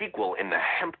requisite sequel in the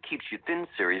Hemp Keeps You Thin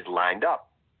series lined up.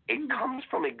 It comes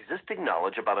from existing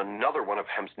knowledge about another one of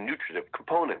hemp's nutritive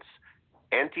components,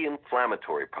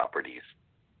 anti-inflammatory properties.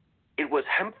 It was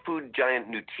hemp food giant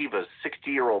Nutiva's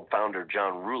 60-year-old founder,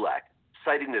 John Rulak,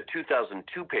 citing the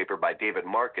 2002 paper by David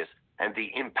Marcus and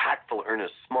the impactful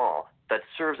Ernest Small, that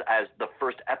serves as the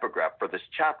first epigraph for this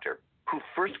chapter, who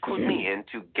first clued me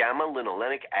into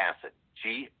gamma-linolenic acid,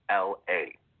 GLA.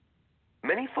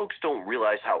 Many folks don't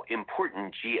realize how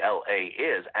important GLA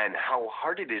is and how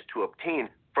hard it is to obtain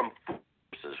from food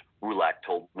sources, Rulak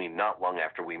told me not long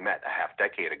after we met a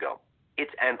half-decade ago.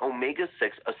 It's an omega-6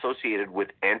 associated with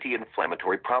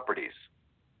anti-inflammatory properties.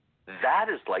 That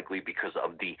is likely because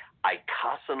of the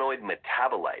eicosanoid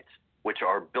metabolites, which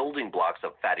are building blocks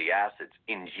of fatty acids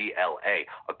in GLA,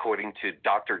 according to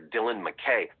Dr. Dylan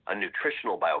McKay, a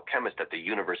nutritional biochemist at the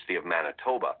University of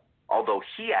Manitoba, although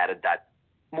he added that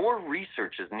more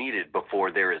research is needed before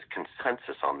there is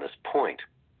consensus on this point.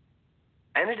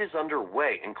 And it is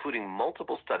underway, including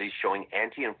multiple studies showing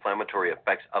anti-inflammatory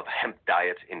effects of hemp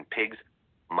diets in pigs,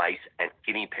 mice, and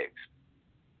guinea pigs.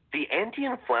 The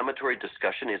anti-inflammatory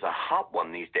discussion is a hot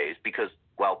one these days because,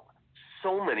 well,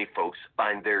 so many folks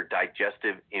find their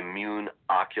digestive, immune,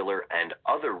 ocular, and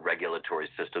other regulatory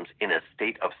systems in a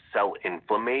state of cell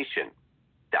inflammation.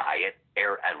 Diet,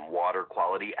 air and water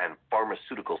quality, and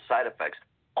pharmaceutical side effects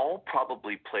all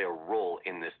probably play a role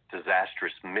in this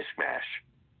disastrous mishmash.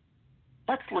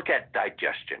 Let's look at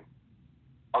digestion.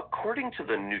 According to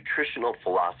the nutritional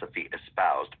philosophy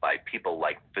espoused by people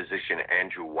like physician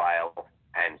Andrew Weil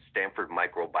and Stanford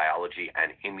microbiology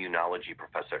and immunology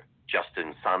professor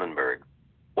Justin Sonnenberg,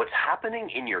 what's happening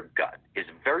in your gut is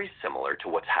very similar to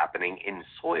what's happening in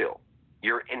soil.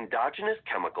 Your endogenous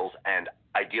chemicals and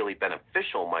ideally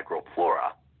beneficial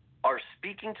microflora are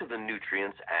speaking to the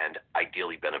nutrients and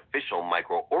ideally beneficial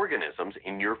microorganisms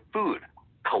in your food.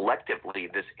 Collectively,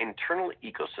 this internal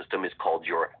ecosystem is called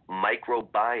your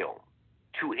microbiome.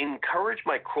 To encourage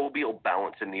microbial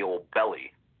balance in the old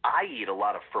belly, I eat a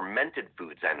lot of fermented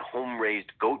foods and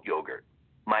home-raised goat yogurt.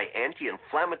 My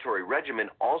anti-inflammatory regimen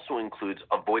also includes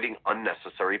avoiding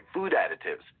unnecessary food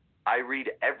additives. I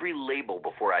read every label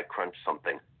before I crunch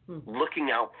something, looking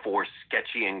out for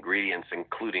sketchy ingredients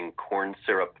including corn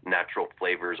syrup, natural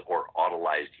flavors, or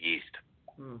autolyzed yeast.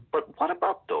 But what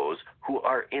about those who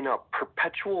are in a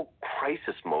perpetual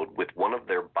crisis mode with one of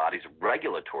their body's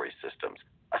regulatory systems,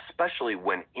 especially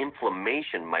when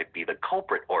inflammation might be the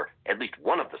culprit or at least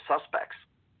one of the suspects?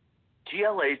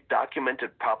 GLA's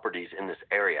documented properties in this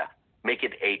area make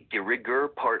it a de rigueur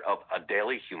part of a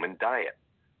daily human diet.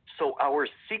 So our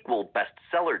sequel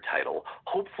bestseller title,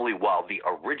 hopefully while the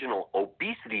original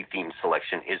obesity-themed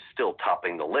selection is still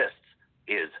topping the lists,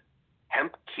 is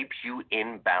Hemp Keeps You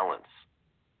in Balance.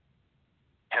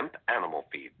 Hemp animal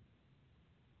feed.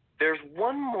 There's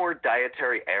one more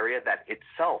dietary area that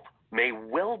itself may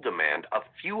well demand a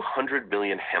few 100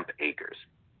 million hemp acres.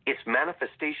 Its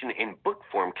manifestation in book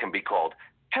form can be called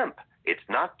Hemp. It's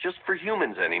not just for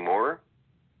humans anymore.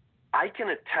 I can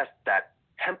attest that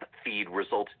hemp feed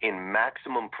results in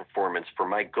maximum performance for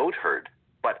my goat herd,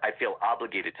 but I feel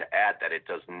obligated to add that it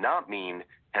does not mean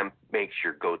hemp makes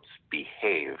your goats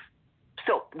behave.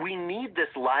 Still, we need this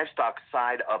livestock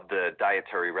side of the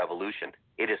dietary revolution.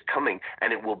 It is coming,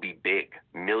 and it will be big,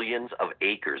 millions of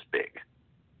acres big.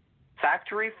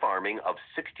 Factory farming of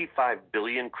 65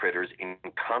 billion critters in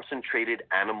concentrated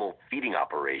animal feeding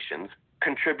operations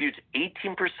contributes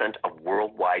 18% of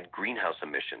worldwide greenhouse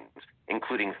emissions,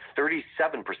 including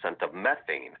 37% of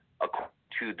methane, according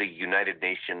to the United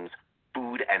Nations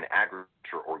Food and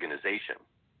Agriculture Organization.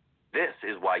 This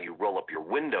is why you roll up your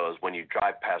windows when you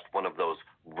drive past one of those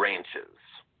ranches.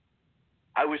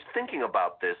 I was thinking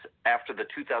about this after the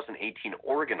 2018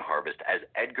 Oregon harvest as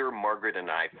Edgar, Margaret,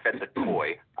 and I fed the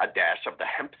koi a dash of the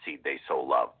hemp seed they so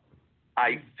love.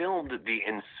 I filmed the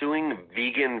ensuing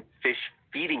vegan fish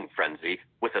feeding frenzy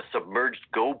with a submerged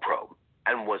GoPro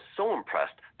and was so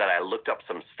impressed that I looked up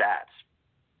some stats.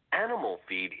 Animal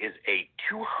feed is a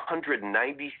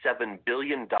 $297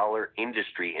 billion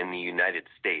industry in the United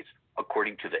States,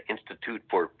 according to the Institute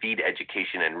for Feed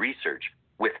Education and Research,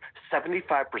 with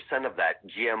 75% of that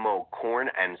GMO corn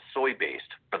and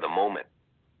soy-based for the moment.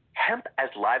 Hemp as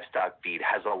livestock feed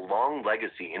has a long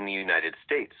legacy in the United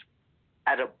States.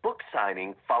 At a book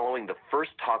signing following the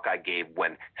first talk I gave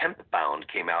when Hempbound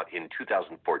came out in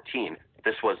 2014,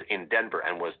 this was in Denver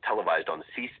and was televised on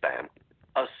C-SPAN,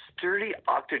 a sturdy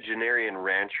octogenarian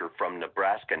rancher from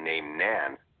Nebraska named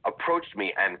Nan approached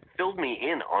me and filled me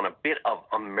in on a bit of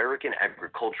American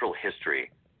agricultural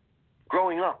history.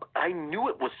 Growing up, I knew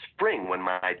it was spring when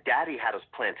my daddy had us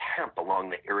plant hemp along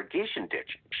the irrigation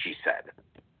ditch, she said.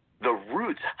 The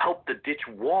roots help the ditch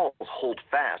walls hold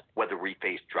fast whether we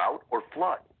face drought or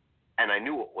flood. And I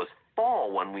knew it was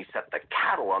fall when we set the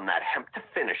cattle on that hemp to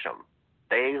finish them.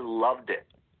 They loved it.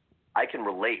 I can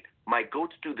relate. My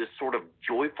goats do this sort of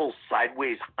joyful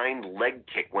sideways hind leg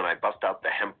kick when I bust out the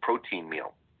hemp protein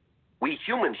meal. We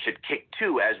humans should kick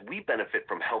too, as we benefit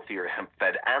from healthier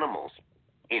hemp-fed animals.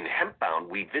 In Hempbound,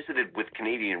 we visited with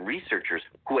Canadian researchers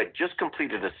who had just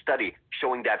completed a study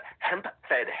showing that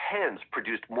hemp-fed hens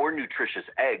produced more nutritious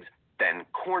eggs than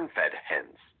corn-fed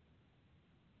hens.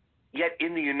 Yet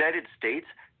in the United States,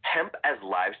 hemp as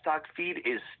livestock feed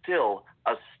is still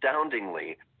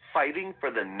astoundingly fighting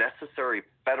for the necessary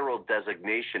federal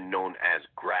designation known as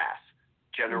GRAS,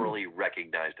 generally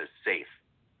recognized as safe.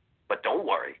 But don't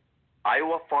worry,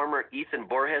 Iowa farmer Ethan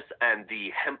Borges and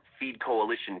the Hemp Feed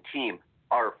Coalition team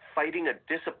are fighting a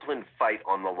disciplined fight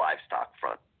on the livestock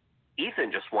front.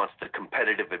 Ethan just wants the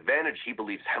competitive advantage he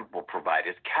believes hemp will provide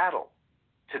his cattle.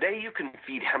 Today you can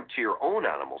feed hemp to your own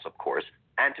animals, of course,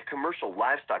 and to commercial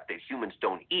livestock that humans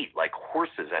don't eat, like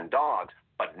horses and dogs,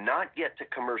 but not yet to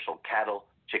commercial cattle,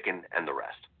 chicken, and the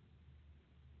rest.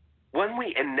 When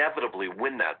we inevitably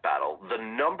win that battle, the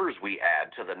numbers we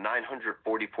add to the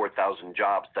 944,000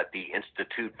 jobs that the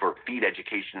Institute for Feed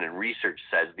Education and Research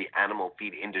says the animal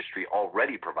feed industry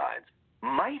already provides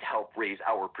might help raise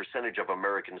our percentage of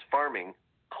Americans farming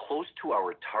close to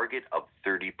our target of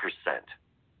 30%.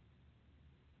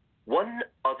 One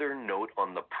other note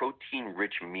on the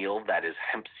protein-rich meal that is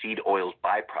hemp seed oil's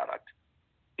byproduct.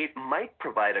 It might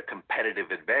provide a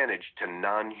competitive advantage to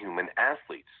non-human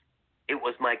athletes. It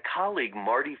was my colleague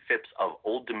Marty Phipps of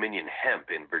Old Dominion Hemp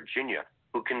in Virginia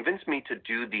who convinced me to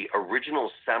do the original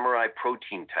Samurai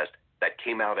protein test that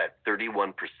came out at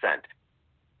 31%,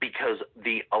 because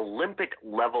the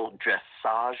Olympic-level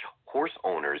dressage horse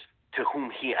owners to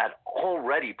whom he had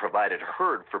already provided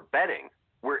herd for bedding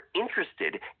were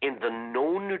interested in the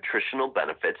known nutritional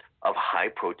benefits of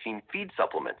high-protein feed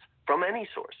supplements from any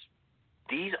source.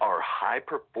 These are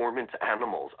high-performance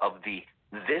animals of the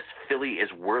 "this filly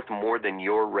is worth more than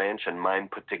your ranch and mine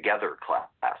put together"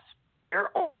 class. They're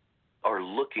all are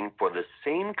looking for the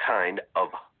same kind of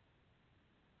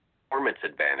performance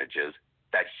advantages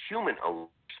that human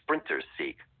sprinters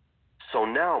seek. So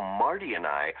now Marty and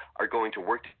I are going to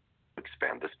work to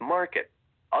expand this market.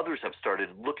 Others have started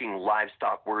looking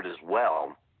livestock-ward as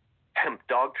well. Hemp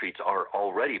dog treats are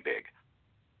already big.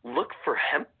 Look for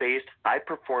hemp-based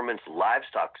high-performance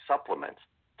livestock supplements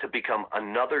to become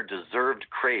another deserved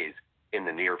craze in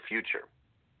the near future.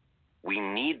 We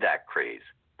need that craze.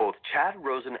 Both Chad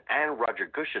Rosen and Roger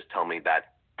Gushis tell me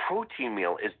that protein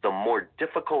meal is the more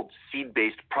difficult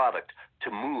seed-based product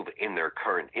to move in their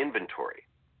current inventory.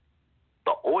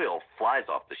 The oil flies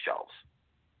off the shelves.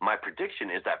 My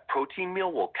prediction is that protein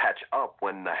meal will catch up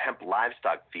when the hemp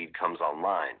livestock feed comes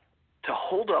online. To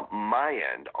hold up my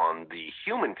end on the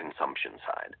human consumption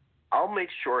side, I'll make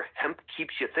sure Hemp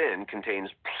Keeps You Thin contains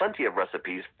plenty of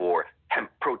recipes for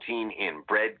hemp protein in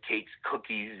bread, cakes,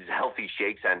 cookies, healthy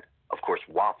shakes, and, of course,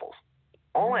 waffles.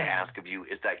 All I ask of you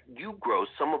is that you grow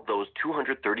some of those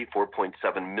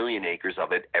 234.7 million acres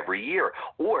of it every year,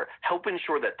 or help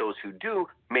ensure that those who do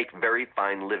make very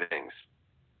fine livings,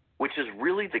 which is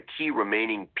really the key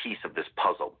remaining piece of this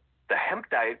puzzle. The hemp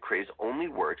diet craze only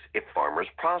works if farmers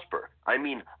prosper. I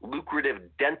mean, lucrative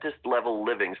dentist-level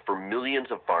livings for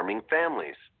millions of farming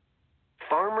families.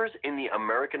 Farmers in the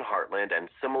American heartland and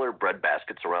similar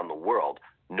breadbaskets around the world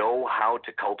know how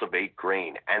to cultivate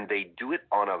grain, and they do it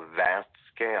on a vast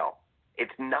scale.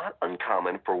 It's not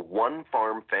uncommon for one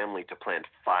farm family to plant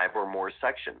 5 or more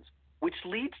sections, which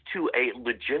leads to a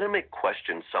legitimate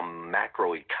question some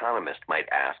macroeconomist might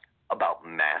ask about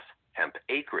mass hemp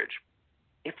acreage.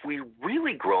 If we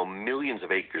really grow millions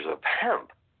of acres of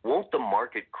hemp, won't the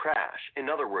market crash? In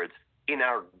other words, in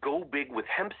our go big with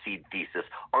hemp seed thesis,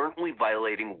 aren't we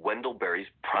violating Wendell Berry's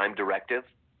prime directive?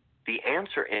 The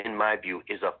answer, in my view,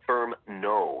 is a firm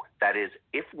no. That is,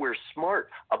 if we're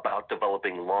smart about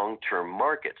developing long-term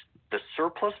markets, the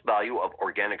surplus value of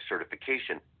organic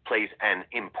certification plays an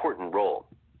important role.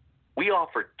 We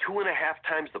offer 2.5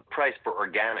 times the price for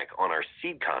organic on our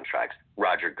seed contracts,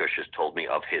 Roger Gushis told me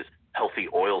of his healthy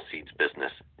oil seeds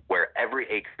business, where every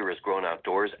acre is grown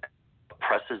outdoors and the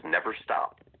presses never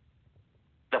stop.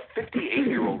 The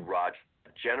 58-year-old Raj, a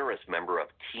generous member of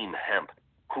Team Hemp,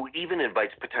 who even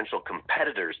invites potential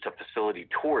competitors to facility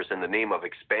tours in the name of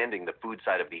expanding the food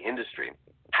side of the industry,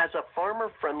 has a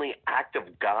farmer-friendly act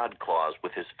of God clause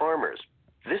with his farmers.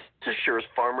 This assures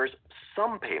farmers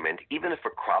some payment even if a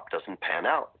crop doesn't pan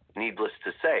out. Needless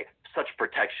to say, such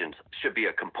protections should be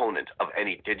a component of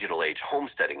any digital age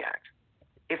homesteading act.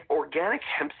 If organic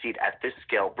hemp seed at this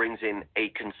scale brings in a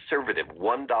conservative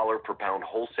 $1 per pound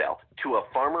wholesale to a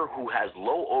farmer who has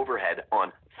low overhead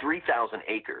on 3,000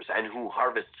 acres and who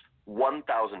harvests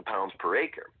 1,000 pounds per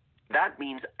acre, that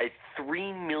means a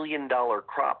 $3 million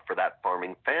crop for that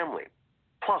farming family.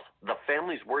 Plus, the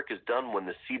family's work is done when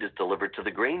the seed is delivered to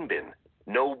the grain bin.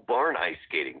 No barn ice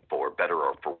skating, for better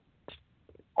or for worse.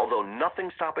 Although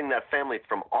nothing stopping that family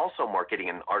from also marketing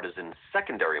an artisan's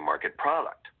secondary market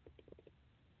product.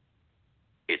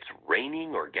 It's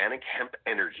raining organic hemp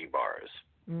energy bars.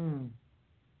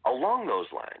 Along those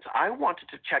lines, I wanted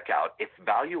to check out if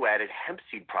value-added hemp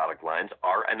seed product lines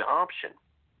are an option.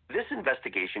 This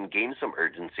investigation gained some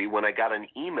urgency when I got an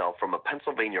email from a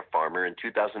Pennsylvania farmer in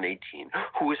 2018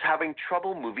 who was having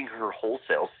trouble moving her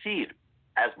wholesale seed.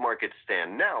 As markets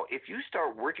stand now, if you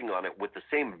start working on it with the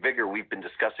same vigor we've been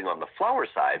discussing on the flower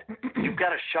side, you've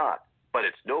got a shot. But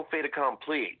it's no fait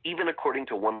accompli, even according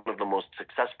to one of the most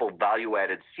successful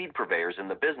value-added seed purveyors in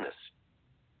the business.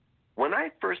 When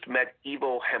I first met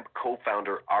Evo Hemp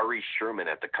co-founder Ari Sherman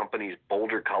at the company's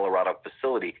Boulder, Colorado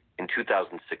facility in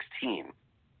 2016,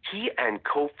 he and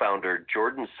co-founder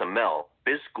Jordan Samel,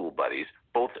 biz school buddies,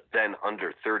 both then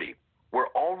under 30, were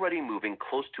already moving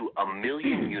close to 1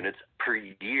 million units per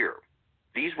year.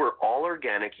 These were all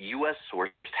organic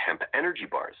U.S.-sourced hemp energy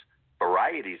bars.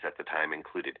 Varieties at the time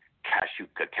included cashew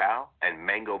cacao and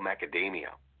mango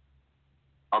macadamia.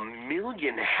 1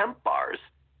 million hemp bars?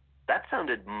 That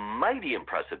sounded mighty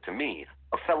impressive to me,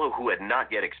 a fellow who had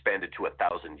not yet expanded to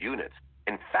 1,000 units.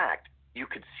 In fact, you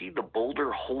could see the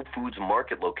Boulder Whole Foods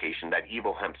market location that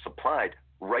Evo Hemp supplied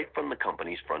right from the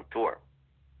company's front door.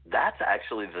 That's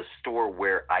actually the store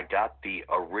where I got the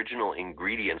original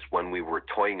ingredients when we were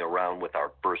toying around with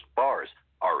our first bars,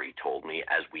 Ari told me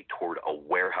as we toured a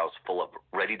warehouse full of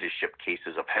ready-to-ship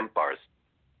cases of hemp bars.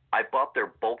 I bought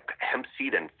their bulk hemp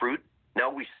seed and fruit.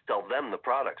 Now we sell them the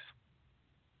products.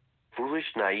 Foolish,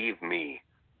 naive me.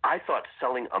 I thought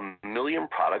selling 1 million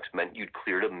products meant you'd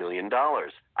cleared $1 million.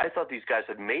 I thought these guys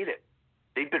had made it.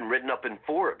 They'd been written up in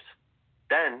Forbes.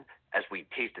 Then, as we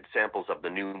tasted samples of the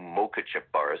new mocha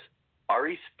chip bars,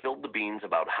 Ari spilled the beans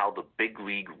about how the big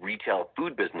league retail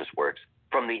food business works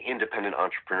from the independent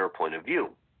entrepreneur point of view.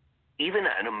 Even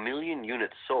at 1 million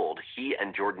units sold, he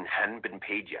and Jordan hadn't been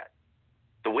paid yet.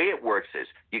 The way it works is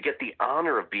you get the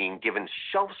honor of being given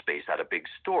shelf space at a big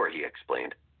store, he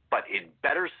explained, but it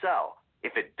better sell.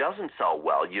 If it doesn't sell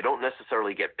well, you don't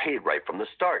necessarily get paid right from the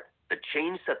start. The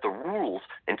chain set the rules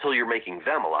until you're making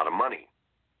them a lot of money.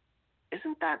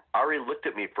 Isn't that? Ari looked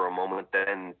at me for a moment,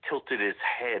 then tilted his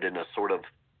head in a sort of,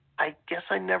 I guess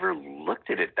I never looked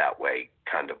at it that way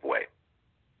kind of way.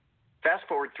 Fast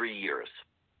forward 3 years.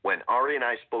 When Ari and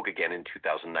I spoke again in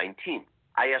 2019,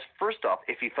 I asked first off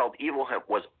if he felt Evo Hemp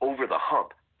was over the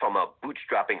hump from a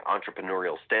bootstrapping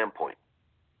entrepreneurial standpoint.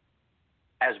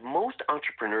 As most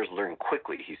entrepreneurs learn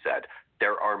quickly, he said,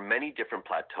 there are many different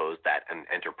plateaus that an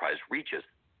enterprise reaches.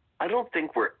 I don't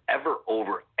think we're ever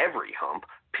over every hump.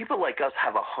 People like us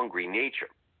have a hungry nature.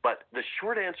 But the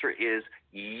short answer is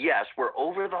yes, we're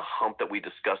over the hump that we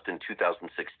discussed in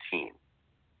 2016.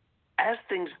 As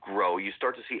things grow, you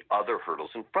start to see other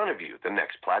hurdles in front of you, the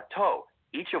next plateau,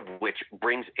 each of which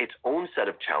brings its own set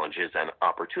of challenges and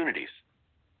opportunities.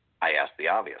 I asked the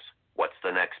obvious, what's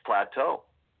the next plateau?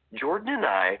 Jordan and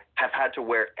I have had to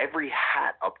wear every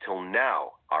hat up till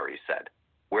now, Ari said.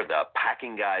 We're the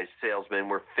packing guys, salesmen,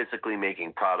 we're physically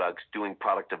making products, doing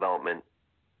product development.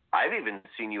 I've even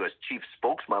seen you as chief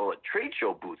spokesmodel at trade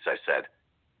show booths, I said.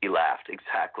 He laughed,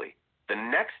 exactly. The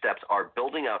next steps are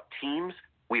building out teams.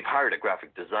 We've hired a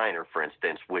graphic designer, for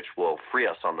instance, which will free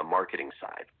us on the marketing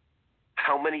side.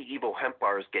 How many Evo Hemp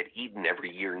bars get eaten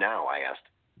every year now, I asked.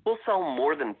 We'll sell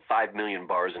more than 5 million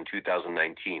bars in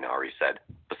 2019, Ari said.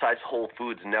 Besides Whole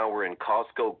Foods, now we're in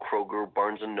Costco, Kroger,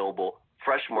 Barnes & Noble,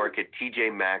 Fresh Market,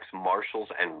 TJ Maxx, Marshalls,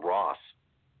 and Ross.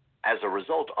 As a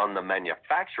result, on the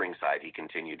manufacturing side, he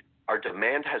continued, our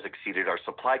demand has exceeded our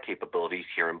supply capabilities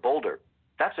here in Boulder.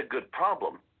 That's a good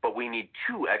problem, but we need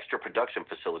 2 extra production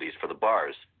facilities for the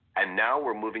bars. And now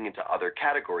we're moving into other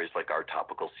categories like our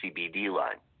topical CBD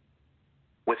line.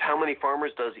 With how many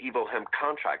farmers does Evo Hemp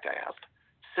contract, I asked.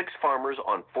 6 farmers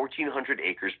on 1,400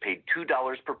 acres paid $2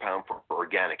 per pound for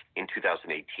organic in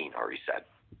 2018, Ari said.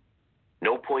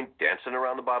 No point dancing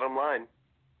around the bottom line.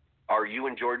 Are you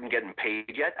and Jordan getting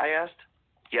paid yet, I asked.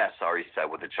 Yes, Ari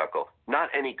said with a chuckle. Not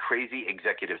any crazy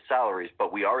executive salaries,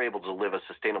 but we are able to live a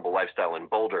sustainable lifestyle in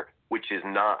Boulder, which is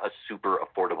not a super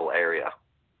affordable area.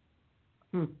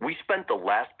 We spent the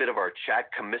last bit of our chat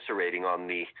commiserating on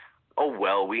the, oh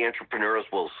well, we entrepreneurs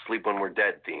will sleep when we're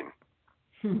dead theme.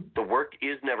 The work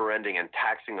is never-ending and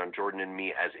taxing on Jordan and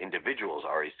me as individuals,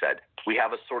 Ari said. We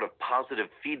have a sort of positive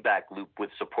feedback loop with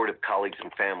supportive colleagues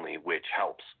and family, which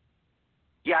helps.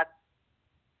 Yeah.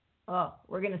 Oh,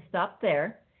 we're going to stop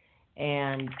there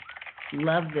and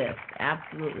love this.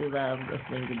 Absolutely love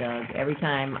listening to Doug. Every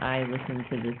time I listen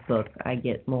to this book, I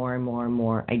get more and more and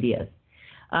more ideas.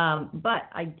 But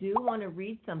I do want to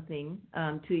read something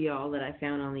to y'all that I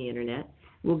found on the internet.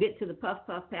 We'll get to the Puff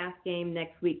Puff Pass game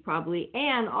next week probably.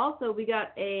 And also we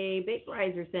got a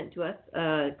vaporizer sent to us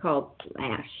called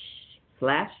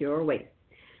Slash Your Waist.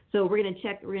 So we're going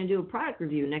to do a product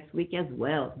review next week as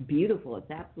well. It's beautiful. It's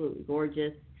absolutely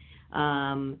gorgeous.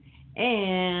 And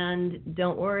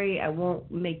don't worry, I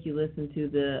won't make you listen to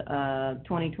the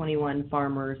 2021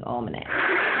 Farmer's Almanac.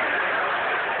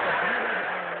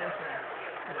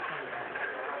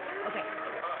 Okay.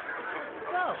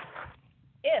 So,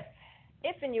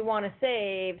 if and you want to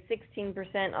save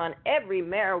 16% on every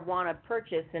marijuana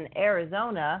purchase in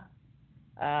Arizona,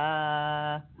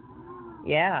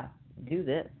 do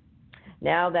this.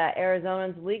 Now that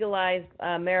Arizona's legalized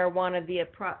marijuana via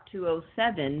Prop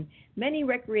 207, many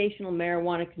recreational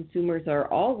marijuana consumers are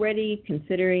already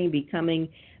considering becoming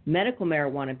medical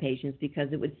marijuana patients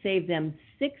because it would save them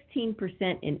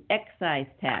 16% in excise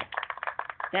tax.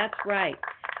 That's right,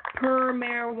 per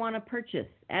marijuana purchase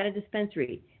at a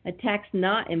dispensary, a tax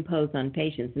not imposed on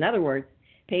patients. In other words,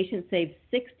 patients save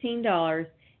 $16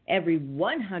 every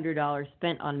 $100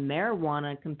 spent on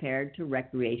marijuana compared to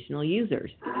recreational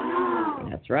users.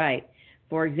 That's right.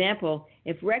 For example,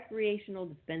 if recreational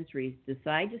dispensaries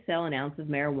decide to sell an ounce of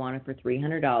marijuana for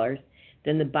 $300,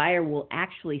 then the buyer will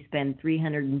actually spend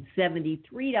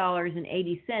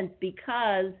 $373.80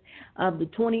 because of the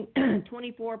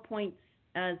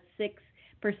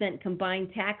 24.6%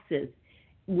 combined taxes,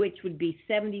 which would be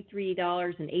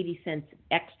 $73.80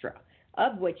 extra,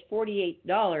 of which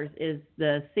 $48 is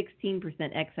the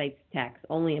 16% excise tax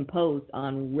only imposed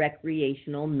on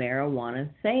recreational marijuana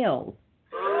sales.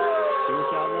 See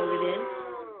what y'all voted in?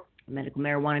 Medical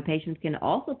marijuana patients can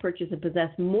also purchase and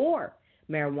possess more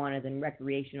marijuana than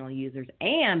recreational users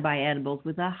and buy edibles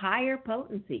with a higher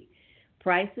potency.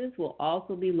 Prices will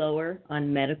also be lower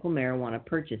on medical marijuana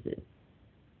purchases.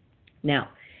 Now,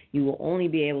 you will only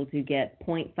be able to get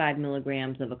 0.5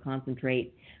 milligrams of a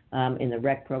concentrate in the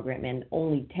rec program and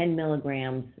only 10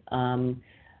 milligrams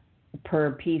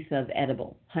per piece of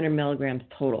edible, 100 milligrams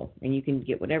total, and you can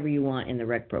get whatever you want in the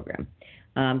rec program.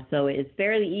 So it's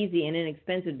fairly easy and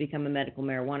inexpensive to become a medical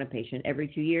marijuana patient. Every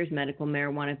 2 years, medical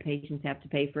marijuana patients have to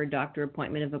pay for a doctor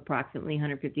appointment of approximately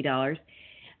 $150,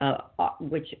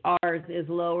 which ours is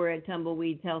lower at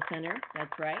Tumbleweeds Health Center.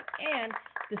 That's right. And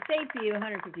the state fee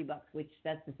 $150, which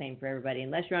that's the same for everybody.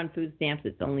 Unless you're on food stamps,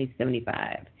 it's only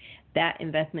 $75. That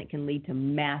investment can lead to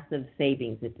massive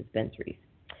savings at dispensaries.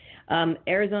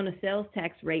 Arizona sales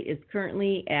tax rate is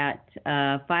currently at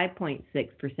 5.6%,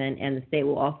 and the state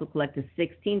will also collect a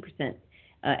 16%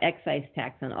 excise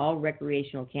tax on all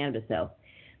recreational cannabis sales.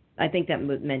 I think that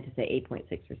meant to say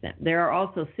 8.6%. There are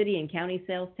also city and county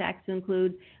sales tax to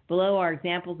include. Below are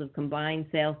examples of combined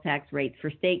sales tax rates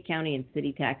for state, county, and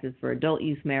city taxes for adult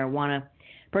use marijuana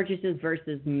purchases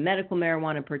versus medical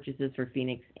marijuana purchases for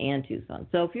Phoenix and Tucson.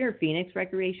 So if you're Phoenix,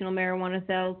 recreational marijuana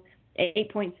sales,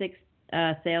 8.6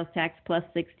 sales tax plus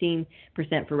 16%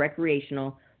 for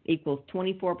recreational equals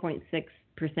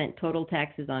 24.6% total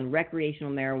taxes on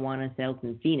recreational marijuana sales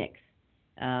in Phoenix.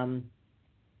 And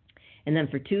then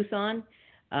for Tucson,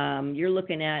 you're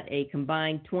looking at a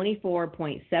combined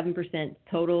 24.7%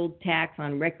 total tax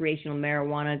on recreational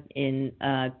marijuana in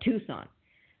Tucson.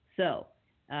 So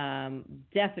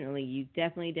definitely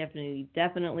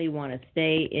want to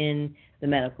stay in the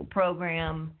medical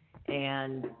program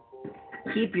and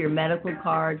keep your medical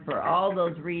card for all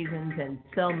those reasons and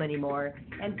so many more.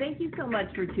 And thank you so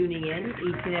much for tuning in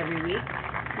each and every week.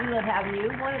 We love having you.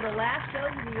 One of the last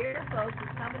shows of the year, folks, is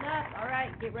coming up. All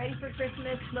right, get ready for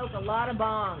Christmas. Smoke a lot of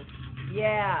bongs.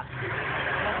 Yeah,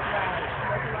 that's right.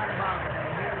 Smoke a lot of bongs.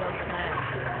 I hear those times.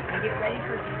 And get ready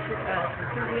for some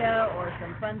trivia or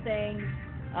some fun things.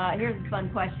 Here's a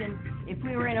fun question. If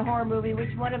we were in a horror movie,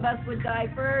 which one of us would die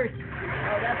first?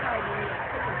 Oh, that's hard to read.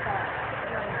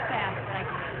 Run fast, and I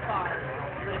can far.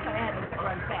 But if I had to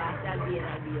run fast, that'd be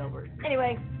over.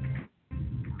 Anyway,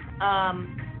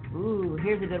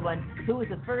 here's a good one. Who was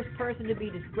the first person to be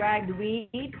described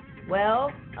weed?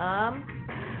 Well,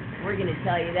 we're going to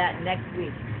tell you that next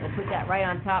week. We'll put that right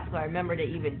on top so I remember to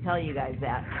even tell you guys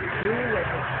that. Who was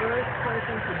the first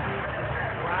person to be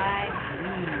described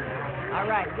weed? All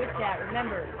right, with that,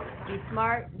 remember, Be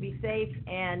smart, be safe,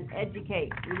 and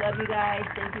educate. We love you guys.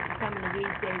 Thank you for coming to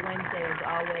Weedsday Wednesday as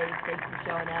always. Thanks for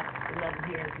showing up. We love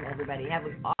hearing from everybody. Have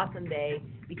an awesome day.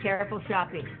 Be careful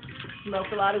shopping. Smoke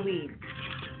a lot of weed.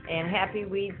 And happy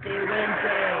Weedsday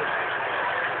Wednesday.